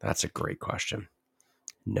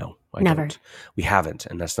 No, Never. Don't. We haven't,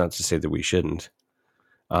 and that's not to say that we shouldn't.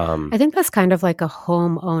 I think that's kind of like a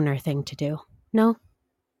homeowner thing to do. No?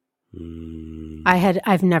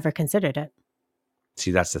 I've never considered it.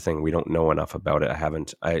 See, that's the thing. We don't know enough about it.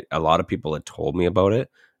 A lot of people had told me about it,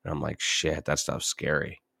 and I'm like, shit, that stuff's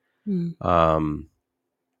scary. And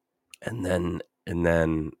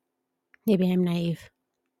then maybe I'm naive.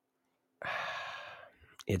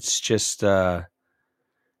 It's just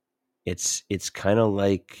it's kind of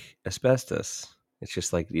like asbestos. It's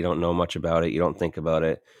just like you don't know much about it, you don't think about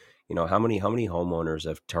it. How many homeowners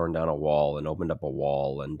have torn down a wall and opened up a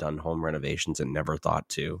wall and done home renovations and never thought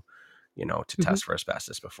to test for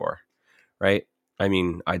asbestos before, right? I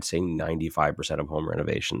mean, I'd say 95% of home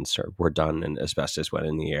renovations were done and asbestos went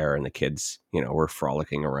in the air and the kids, were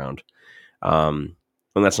frolicking around. And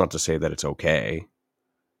that's not to say that it's okay.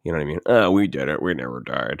 You know what I mean? Oh, we did it. We never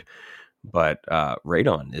died. But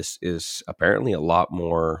radon is apparently a lot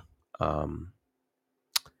more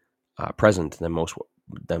present than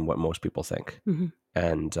what most people think. Mm-hmm.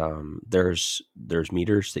 And there's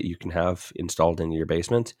meters that you can have installed into your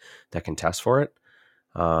basement that can test for it.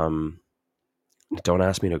 Don't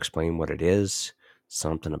ask me to explain what it is.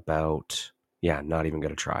 Something about, not even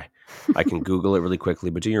going to try. I can Google it really quickly,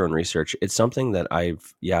 but do your own research. It's something that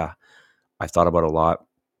I've thought about a lot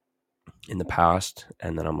in the past.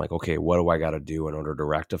 And then I'm like, okay, what do I got to do in order to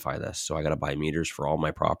rectify this? So I got to buy meters for all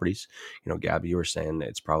my properties. Gabby, you were saying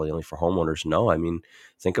it's probably only for homeowners. No, I mean,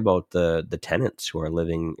 think about the tenants who are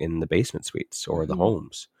living in the basement suites or the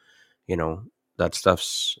homes. That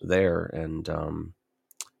stuff's there. And,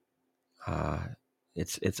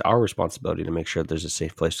 it's our responsibility to make sure that there's a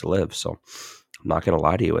safe place to live. So I'm not going to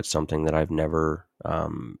lie to you. It's something that I've never,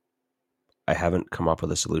 I haven't come up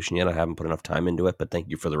with a solution yet. I haven't put enough time into it, but thank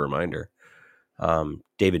you for the reminder.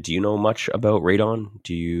 David, do you know much about radon?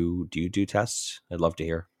 Do you do tests? I'd love to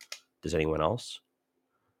hear. Does anyone else?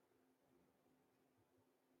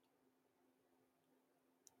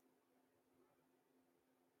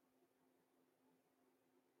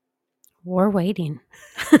 We're waiting.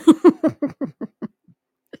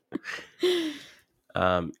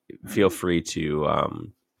 Feel free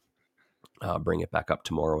to bring it back up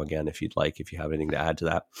tomorrow again if you'd like, if you have anything to add to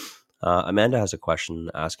that. Amanda has a question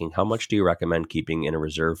asking, how much do you recommend keeping in a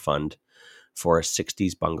reserve fund for a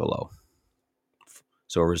 60s bungalow?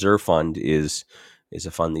 So a reserve fund is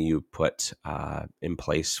a fund that you put in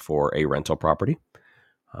place for a rental property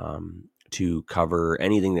to cover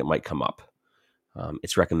anything that might come up.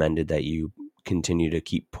 It's recommended that you continue to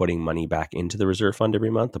keep putting money back into the reserve fund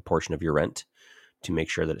every month, a portion of your rent, to make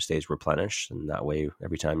sure that it stays replenished. And that way,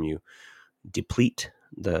 every time you deplete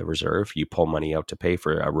the reserve, you pull money out to pay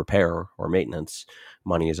for a repair or maintenance,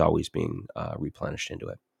 money is always being replenished into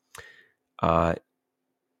it.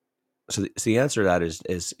 So the answer to that is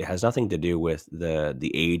it has nothing to do with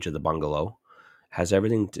the age of the bungalow. It has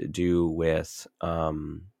everything to do with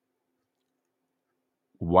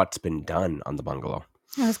what's been done on the bungalow.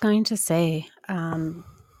 I was going to say,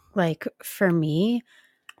 like for me,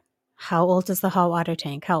 how old is the hot water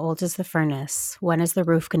tank? How old is the furnace? When is the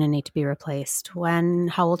roof going to need to be replaced?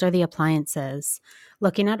 How old are the appliances?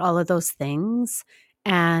 Looking at all of those things.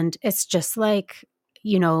 And it's just like,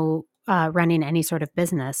 running any sort of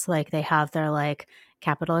business. Like they have their like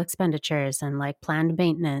capital expenditures and like planned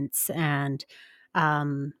maintenance and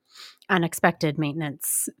unexpected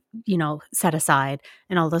maintenance, set aside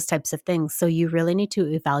and all those types of things. So you really need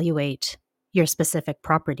to evaluate your specific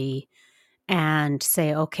property and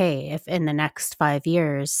say, okay, if in the next 5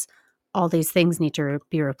 years, all these things need to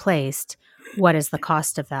be replaced, what is the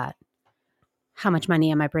cost of that? How much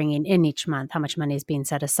money am I bringing in each month? How much money is being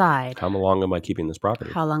set aside? How long am I keeping this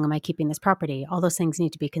property? How long am I keeping this property? All those things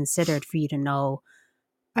need to be considered for you to know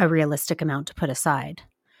a realistic amount to put aside.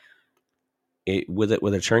 With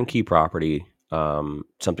a turnkey property,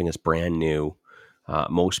 something that's brand new,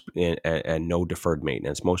 and no deferred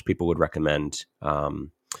maintenance, most people would recommend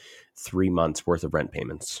 3 months worth of rent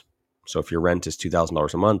payments. So if your rent is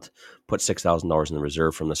 $2,000 a month, put $6,000 in the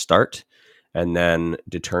reserve from the start, and then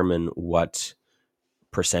determine what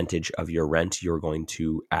percentage of your rent you're going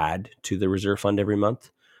to add to the reserve fund every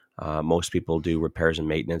month. Most people do repairs and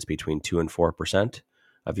maintenance between 2 and 4%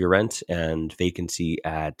 of your rent, and vacancy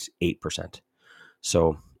at 8%.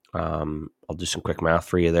 So I'll do some quick math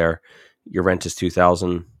for you there. Your rent is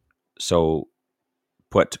 $2,000, so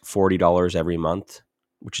put $40 every month,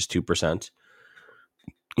 which is 2%,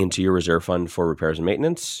 into your reserve fund for repairs and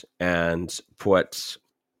maintenance, and put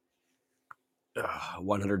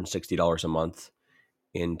 $160 a month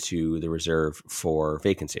into the reserve for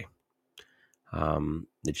vacancy.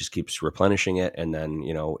 It just keeps replenishing it. And then,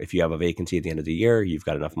 if you have a vacancy at the end of the year, you've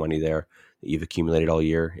got enough money there that you've accumulated all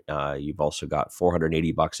year. You've also got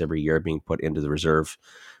 $480 every year being put into the reserve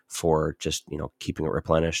for just, keeping it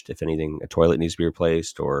replenished. If anything, a toilet needs to be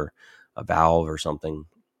replaced or a valve or something,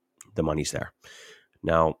 the money's there.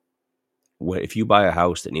 Now, if you buy a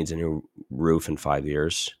house that needs a new roof in 5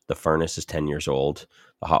 years, the furnace is 10 years old,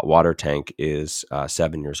 the hot water tank is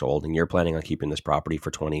 7 years old, and you're planning on keeping this property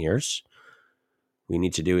for 20 years, what you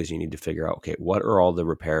need to do is you need to figure out, okay, what are all the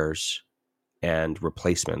repairs and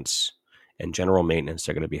replacements and general maintenance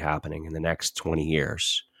that are going to be happening in the next 20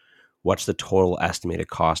 years? What's the total estimated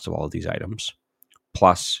cost of all of these items,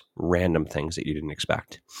 plus random things that you didn't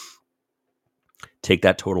expect? Take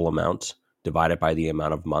that total amount, divide it by the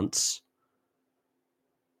amount of months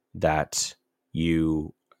that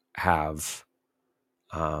you have,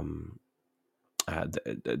 I guess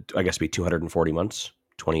it'd be 240 months,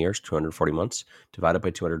 20 years, 240 months, divided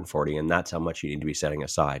by 240. And that's how much you need to be setting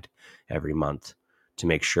aside every month to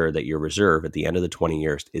make sure that your reserve at the end of the 20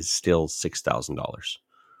 years is still $6,000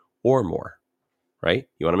 or more, right?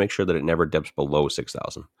 You want to make sure that it never dips below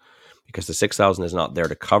 6,000. because the $6,000 is not there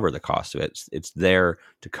to cover the cost of it. It's there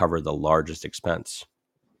to cover the largest expense,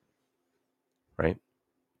 right?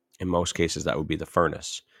 In most cases, that would be the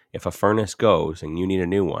furnace. If a furnace goes and you need a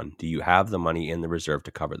new one, do you have the money in the reserve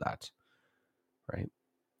to cover that, right?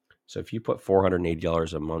 So if you put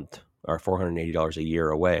 $480 a month or $480 a year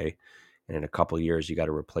away, and in a couple of years you got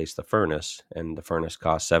to replace the furnace, and the furnace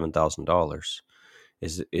costs $7,000,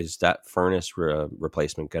 is that furnace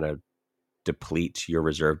replacement going to deplete your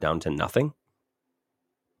reserve down to nothing?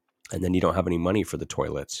 And then you don't have any money for the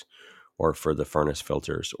toilets or for the furnace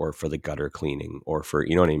filters or for the gutter cleaning or for,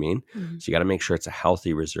 you know what I mean? Mm-hmm. So you got to make sure it's a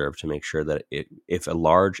healthy reserve to make sure that if a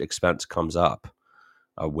large expense comes up,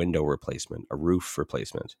 a window replacement, a roof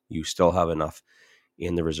replacement, you still have enough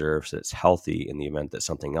in the reserve so it's healthy in the event that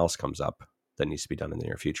something else comes up that needs to be done in the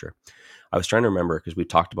near future. I was trying to remember because we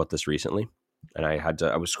talked about this recently, and I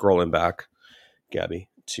was scrolling back, Gabby,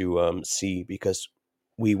 to see, because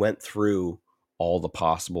we went through all the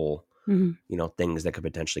possible things that could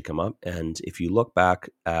potentially come up. And if you look back,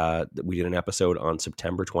 we did an episode on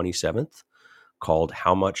September 27th called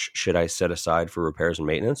 "How Much Should I Set Aside for Repairs and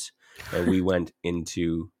Maintenance?" And we went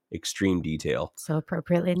into extreme detail. So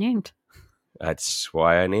appropriately named. That's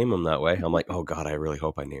why I name them that way. I'm like, oh God, I really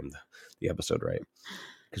hope I named the episode right,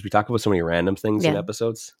 because we talk about so many random things in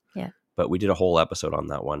episodes. Yeah. But we did a whole episode on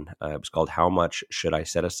that one. It was called "How Much Should I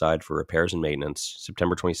Set Aside for Repairs and Maintenance?"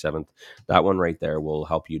 September 27th. That one right there will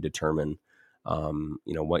help you determine,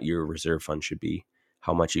 what your reserve fund should be,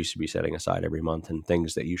 how much you should be setting aside every month, and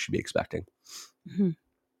things that you should be expecting. Mm-hmm.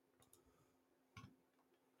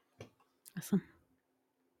 Awesome.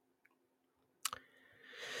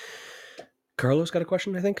 Carlos got a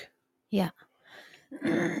question, I think. Yeah.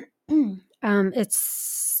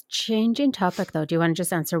 It's changing topic though. Do you want to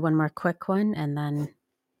just answer one more quick one and then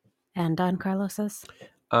end on Carlos's?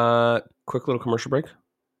 Quick little commercial break.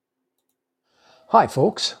 Hi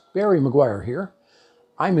folks, Barry McGuire here.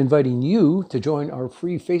 I'm inviting you to join our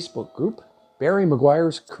free Facebook group, Barry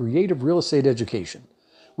McGuire's Creative Real Estate Education.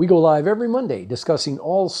 We go live every Monday discussing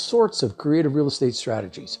all sorts of creative real estate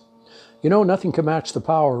strategies. You know, nothing can match the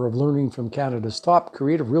power of learning from Canada's top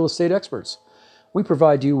creative real estate experts. We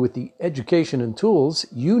provide you with the education and tools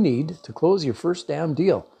you need to close your first damn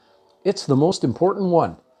deal. It's the most important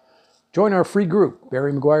one. Join our free group,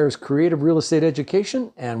 Barry McGuire's Creative Real Estate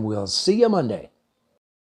Education, and we'll see you Monday.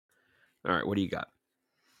 All right, what do you got?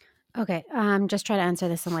 Okay, just try to answer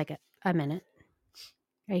this in like a minute.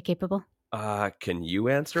 Are you capable? Can you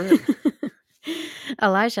answer it?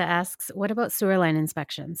 Elijah asks, what about sewer line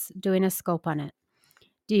inspections? Doing a scope on it.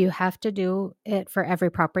 Do you have to do it for every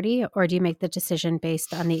property, or do you make the decision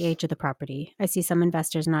based on the age of the property? I see some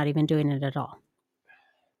investors not even doing it at all.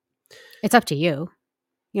 It's up to you.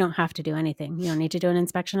 You don't have to do anything. You don't need to do an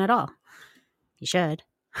inspection at all. You should.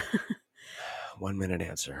 1 minute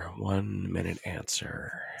answer. 1 minute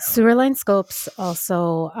answer. Sewer line scopes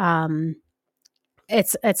also,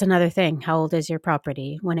 it's another thing. How old is your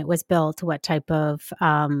property? When it was built, what type of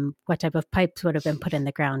pipes would have been put in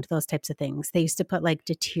the ground? Those types of things. They used to put like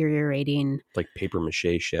deteriorating, like paper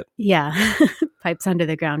mache shit. Yeah, pipes under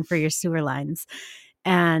the ground for your sewer lines,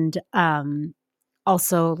 and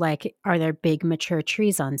also like, are there big mature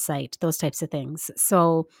trees on site? Those types of things.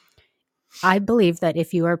 So I believe that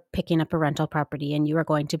if you are picking up a rental property and you are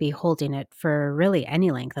going to be holding it for really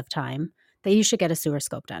any length of time, that you should get a sewer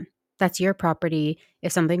scope done. That's your property.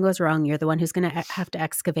 If something goes wrong, you're the one who's going to have to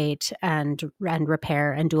excavate and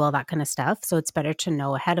repair and do all that kind of stuff. So it's better to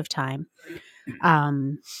know ahead of time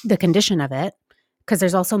the condition of it, because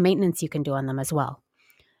there's also maintenance you can do on them as well.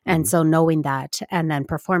 And so knowing that and then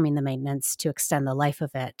performing the maintenance to extend the life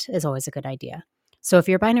of it is always a good idea. So if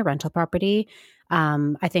you're buying a rental property,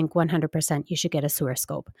 I think 100% you should get a sewer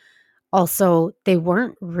scope. Also, they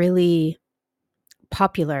weren't really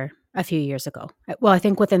popular a few years ago. Well, I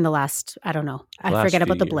think within the last, I don't know, I forget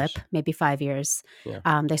about the blip, maybe 5 years,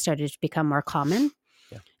 they started to become more common.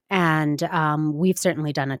 Yeah. And we've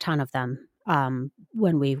certainly done a ton of them.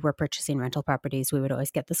 When we were purchasing rental properties, we would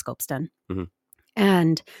always get the scopes done. Mm-hmm.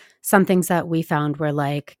 And some things that we found were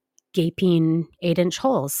like gaping 8-inch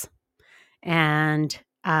holes and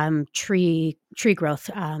tree growth,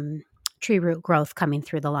 tree root growth coming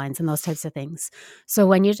through the lines and those types of things. So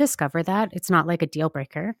when you discover that, it's not like a deal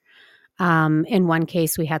breaker. In one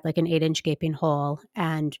case, we had like an 8-inch gaping hole,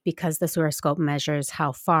 and because the sewer scope measures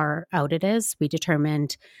how far out it is, we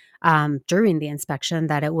determined during the inspection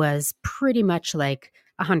that it was pretty much like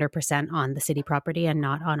 100% on the city property and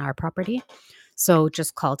not on our property. So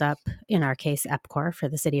just called up, in our case, EPCOR for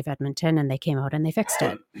the city of Edmonton, and they came out and they fixed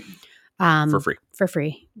it. For free. For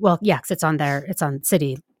free. Well, yeah, because it's on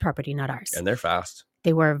city property, not ours. And they're fast.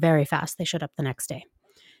 they were very fast. They showed up the next day.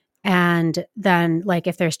 And then, like,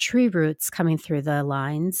 if there's tree roots coming through the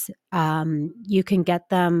lines, you can get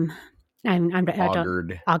them. I don't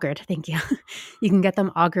augured. Thank you. You can get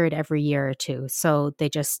them augured every year or two. So they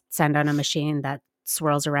just send on a machine that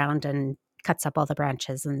swirls around and cuts up all the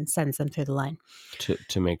branches and sends them through the line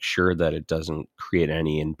to make sure that it doesn't create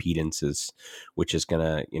any impedances, which is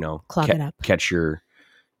gonna clog it up, catch your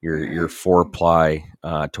 4-ply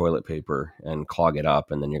toilet paper and clog it up,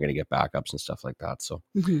 and then you're gonna get backups and stuff like that. So.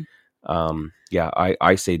 Mm-hmm.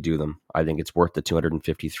 I say do them. I think it's worth the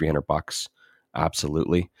 $250-$300.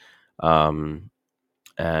 Absolutely. And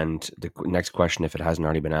the next question, if it hasn't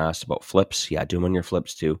already been asked, about flips, do them on your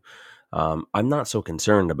flips too. I'm not so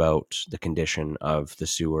concerned about the condition of the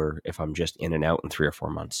sewer if I'm just in and out in 3 or 4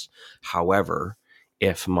 months. However,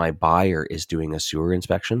 if my buyer is doing a sewer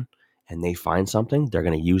inspection and they find something, they're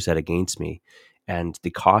going to use that against me. And the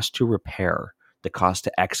cost to repair, the cost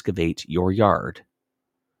to excavate your yard,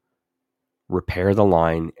 repair the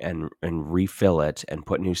line and refill it and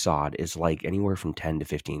put new sod is like anywhere from $10,000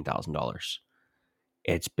 to $15,000.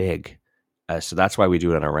 It's big. So that's why we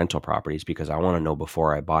do it on our rental properties, because I want to know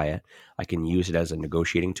before I buy it. I can use it as a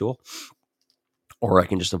negotiating tool, or I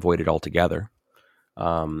can just avoid it altogether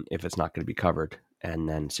if it's not going to be covered. And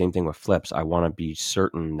then same thing with flips. I want to be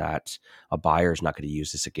certain that a buyer is not going to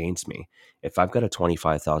use this against me. If I've got a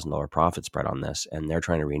 $25,000 profit spread on this and they're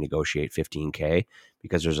trying to renegotiate $15,000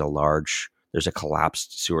 because there's a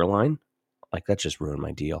collapsed sewer line, like, that just ruined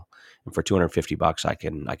my deal. And for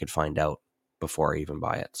 $250, I could find out before I even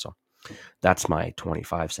buy it. So that's my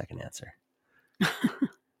 25-second answer.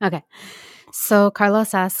 Okay. So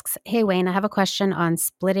Carlos asks, hey, Wayne, I have a question on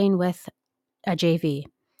splitting with a JV.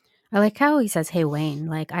 I like how he says, hey, Wayne.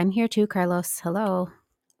 Like, I'm here too, Carlos. Hello,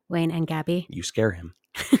 Wayne and Gabby. You scare him.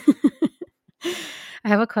 I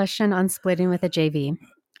have a question on splitting with a JV.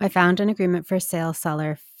 I found an agreement for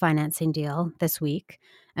sale-seller financing deal this week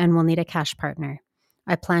and will need a cash partner.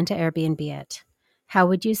 I plan to Airbnb it. How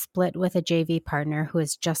would you split with a JV partner who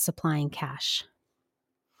is just supplying cash?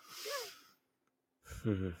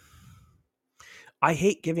 I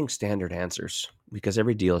hate giving standard answers because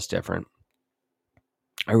every deal is different.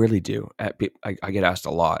 I really do. I get asked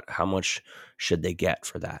a lot, how much should they get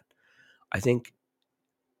for that? I think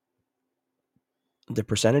the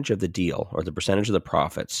percentage of the deal or the percentage of the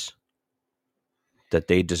profits that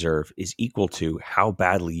they deserve is equal to how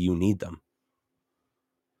badly you need them.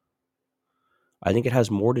 I think it has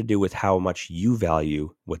more to do with how much you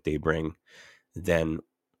value what they bring than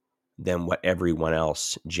what everyone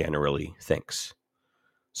else generally thinks.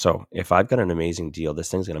 So if I've got an amazing deal, this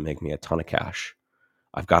thing's going to make me a ton of cash.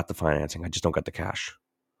 I've got the financing. I just don't got the cash.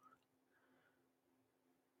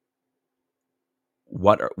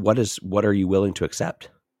 What are you willing to accept?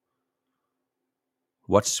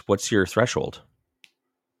 What's your threshold?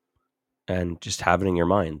 And just have it in your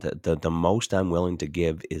mind that the most I'm willing to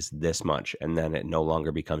give is this much, and then it no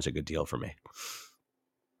longer becomes a good deal for me.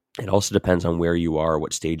 It also depends on where you are,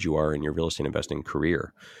 what stage you are in your real estate investing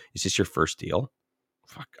career. Is this your first deal?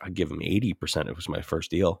 Fuck, I'd give them 80% if it was my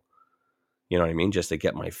first deal. You know what I mean? Just to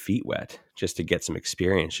get my feet wet, just to get some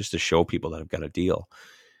experience, just to show people that I've got a deal.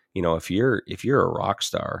 You know, if you're a rock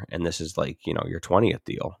star and this is like, your 20th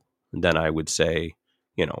deal, then I would say,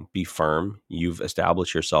 be firm. You've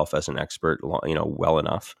established yourself as an expert, well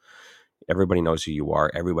enough. Everybody knows who you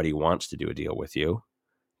are. Everybody wants to do a deal with you.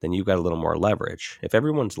 Then you've got a little more leverage. If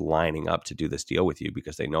everyone's lining up to do this deal with you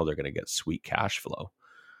because they know they're going to get sweet cash flow,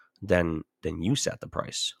 then you set the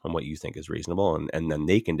price on what you think is reasonable. And then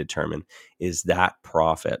they can determine, is that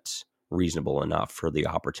profit reasonable enough for the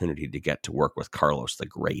opportunity to get to work with Carlos the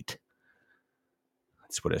Great?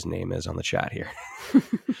 That's what his name is on the chat here.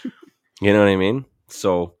 You know what I mean?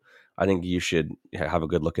 So I think you should have a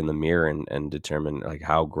good look in the mirror and determine, like,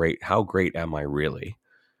 how great am I really?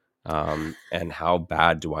 And how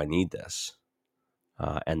bad do I need this?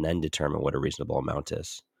 And then determine what a reasonable amount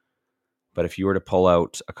is. But if you were to pull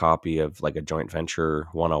out a copy of like a joint venture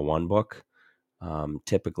 101 book,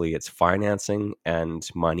 typically it's financing and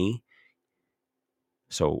money.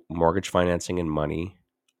 So mortgage financing and money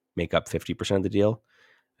make up 50% of the deal.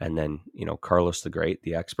 And then, Carlos the Great,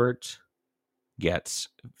 the expert, gets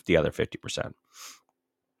the other 50%. And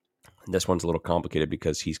this one's a little complicated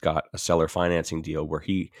because he's got a seller financing deal where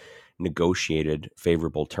he negotiated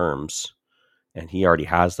favorable terms and he already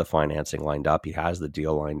has the financing lined up. He has the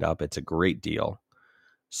deal lined up. It's a great deal.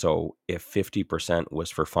 So if 50% was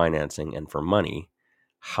for financing and for money,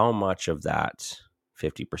 how much of that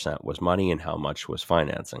 50% was money and how much was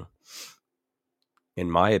financing? In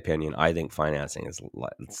my opinion, I think financing it's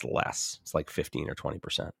less. It's like 15 or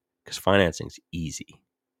 20%. because financing's easy.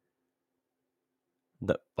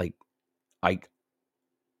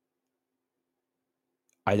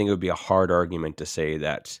 I think it would be a hard argument to say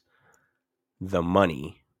that the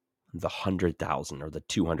money, the $100,000 or the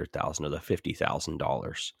 $200,000 or the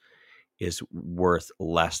 $50,000 is worth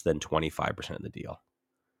less than 25% of the deal.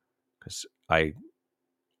 Because I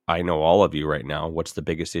know all of you right now, what's the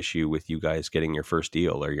biggest issue with you guys getting your first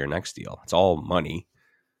deal or your next deal? It's all money.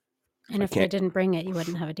 And if they didn't bring it, you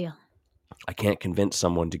wouldn't have a deal. I can't convince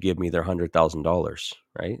someone to give me their $100,000,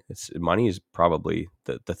 right? Money is probably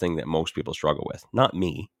the thing that most people struggle with. Not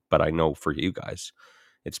me, but I know for you guys,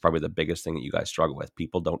 it's probably the biggest thing that you guys struggle with.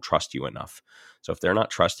 People don't trust you enough. So if they're not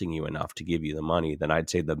trusting you enough to give you the money, then I'd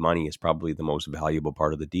say the money is probably the most valuable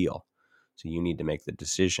part of the deal. So you need to make the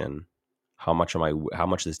decision. How much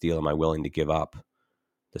of this deal am I willing to give up?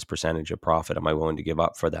 This percentage of profit am I willing to give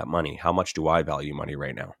up for that money? How much do I value money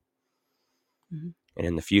right now? Mm-hmm. And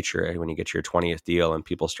in the future, when you get your 20th deal and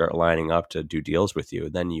people start lining up to do deals with you,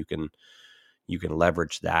 then you can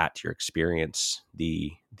leverage that, your experience,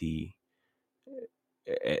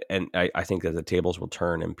 and I think that the tables will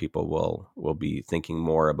turn and people will be thinking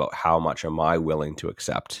more about how much am I willing to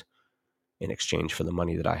accept in exchange for the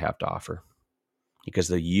money that I have to offer, because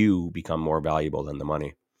the you become more valuable than the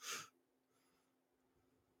money.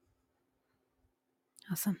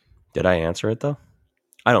 Awesome. Did I answer it though?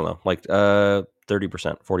 I don't know, like 30%,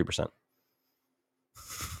 40%.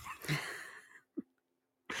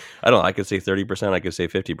 I don't know. I could say 30%. I could say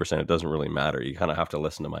 50%. It doesn't really matter. You kind of have to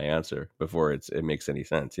listen to my answer before it makes any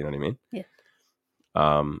sense. You know what I mean? Yeah.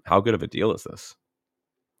 How good of a deal is this?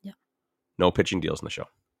 Yeah. No pitching deals in the show.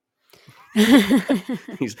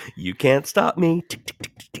 You can't stop me.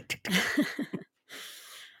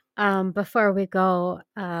 Before we go,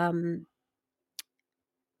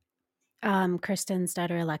 Kristen's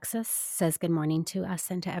daughter Alexis says good morning to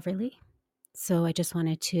us and to Everly. So I just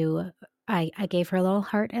wanted to, I gave her a little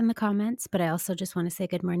heart in the comments, but I also just want to say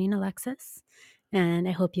good morning, Alexis. And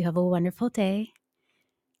I hope you have a wonderful day.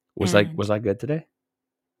 Was I good today?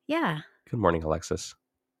 Yeah. Good morning, Alexis.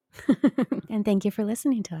 And thank you for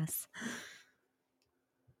listening to us.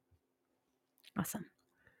 Awesome.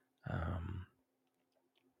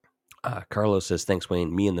 Carlos says, thanks,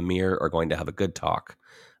 Wayne. Me and the mirror are going to have a good talk.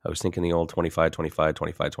 I was thinking the old 25, 25,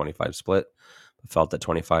 25, 25 split, but felt that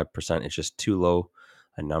 25% is just too low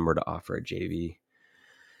a number to offer a JV.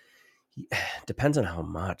 Depends on how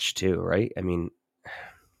much too, right? I mean,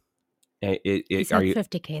 He said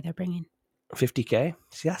 $50K they're bringing. $50K?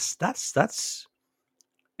 Yes, that's.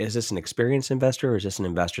 Is this an experienced investor or is this an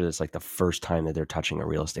investor that's like the first time that they're touching a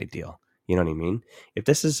real estate deal? You know what I mean? If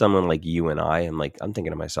this is someone like you and I'm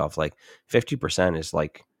thinking to myself, like 50% is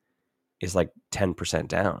like 10%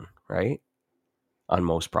 down, right? On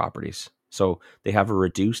most properties. So they have a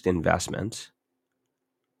reduced investment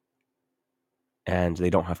and they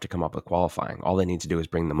don't have to come up with qualifying. All they need to do is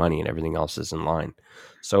bring the money and everything else is in line.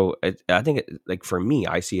 So I think for me,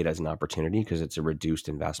 I see it as an opportunity because it's a reduced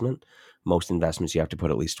investment. Most investments, you have to put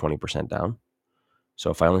at least 20% down. So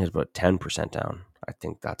if I only have to put 10% down, I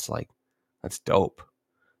think that's dope.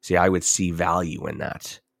 See, I would see value in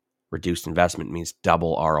that. Reduced investment means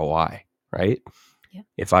double ROI, right? Yeah.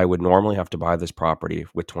 If I would normally have to buy this property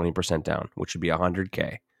with 20% down, which would be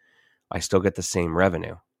 $100K, I still get the same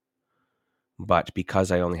revenue. But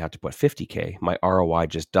because I only have to put $50K, my ROI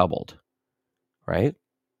just doubled, right?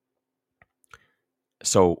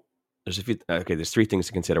 So there's three things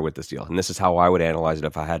to consider with this deal. And this is how I would analyze it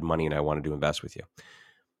if I had money and I wanted to invest with you.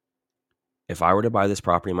 If I were to buy this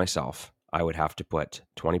property myself, I would have to put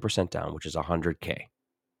 20% down, which is $100K.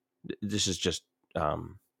 This is just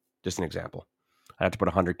an example. I have to put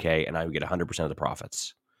 $100K and I would get 100% of the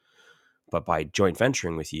profits. But by joint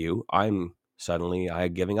venturing with you, I'm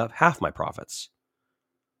giving up half my profits.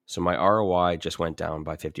 So my ROI just went down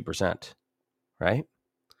by 50%, right?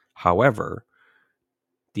 However,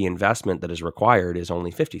 the investment that is required is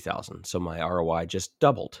only $50,000. So my ROI just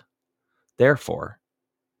doubled. Therefore,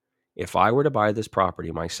 if I were to buy this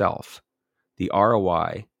property myself, the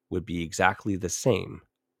ROI would be exactly the same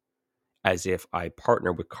as if I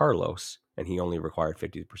partner with Carlos and he only required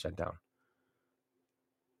 50% down.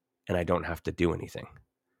 And I don't have to do anything.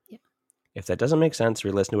 Yeah. If that doesn't make sense,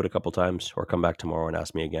 re-listen to it a couple times or come back tomorrow and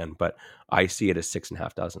ask me again. But I see it as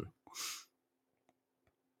 6.5 dozen.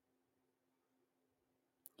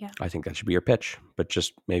 Yeah. I think that should be your pitch, but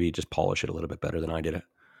maybe polish it a little bit better than I did it.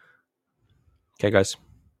 Okay, guys.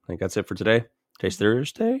 I think that's it for today. Today's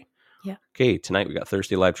Thursday? Yeah. Okay, tonight we got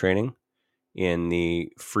Thursday live training in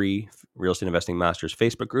the free Real Estate Investing Masters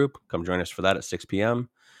Facebook group. Come join us for that at 6 p.m.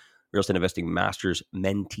 Real Estate Investing Masters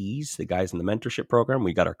mentees, the guys in the mentorship program.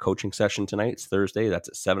 We got our coaching session tonight. It's Thursday. That's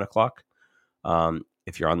at 7 o'clock.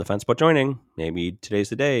 If you're on the fence about joining, maybe today's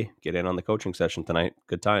the day. Get in on the coaching session tonight.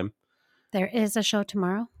 Good time. There is a show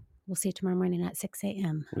tomorrow. We'll see you tomorrow morning at 6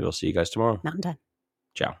 a.m. We will see you guys tomorrow. Mountain Time.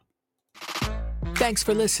 Ciao. Thanks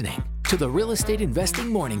for listening to the Real Estate Investing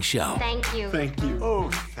Morning Show. Thank you. Thank you. Oh,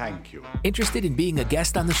 thank you. Interested in being a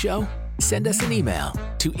guest on the show? Send us an email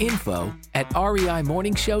to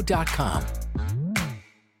info@reimorningshow.com.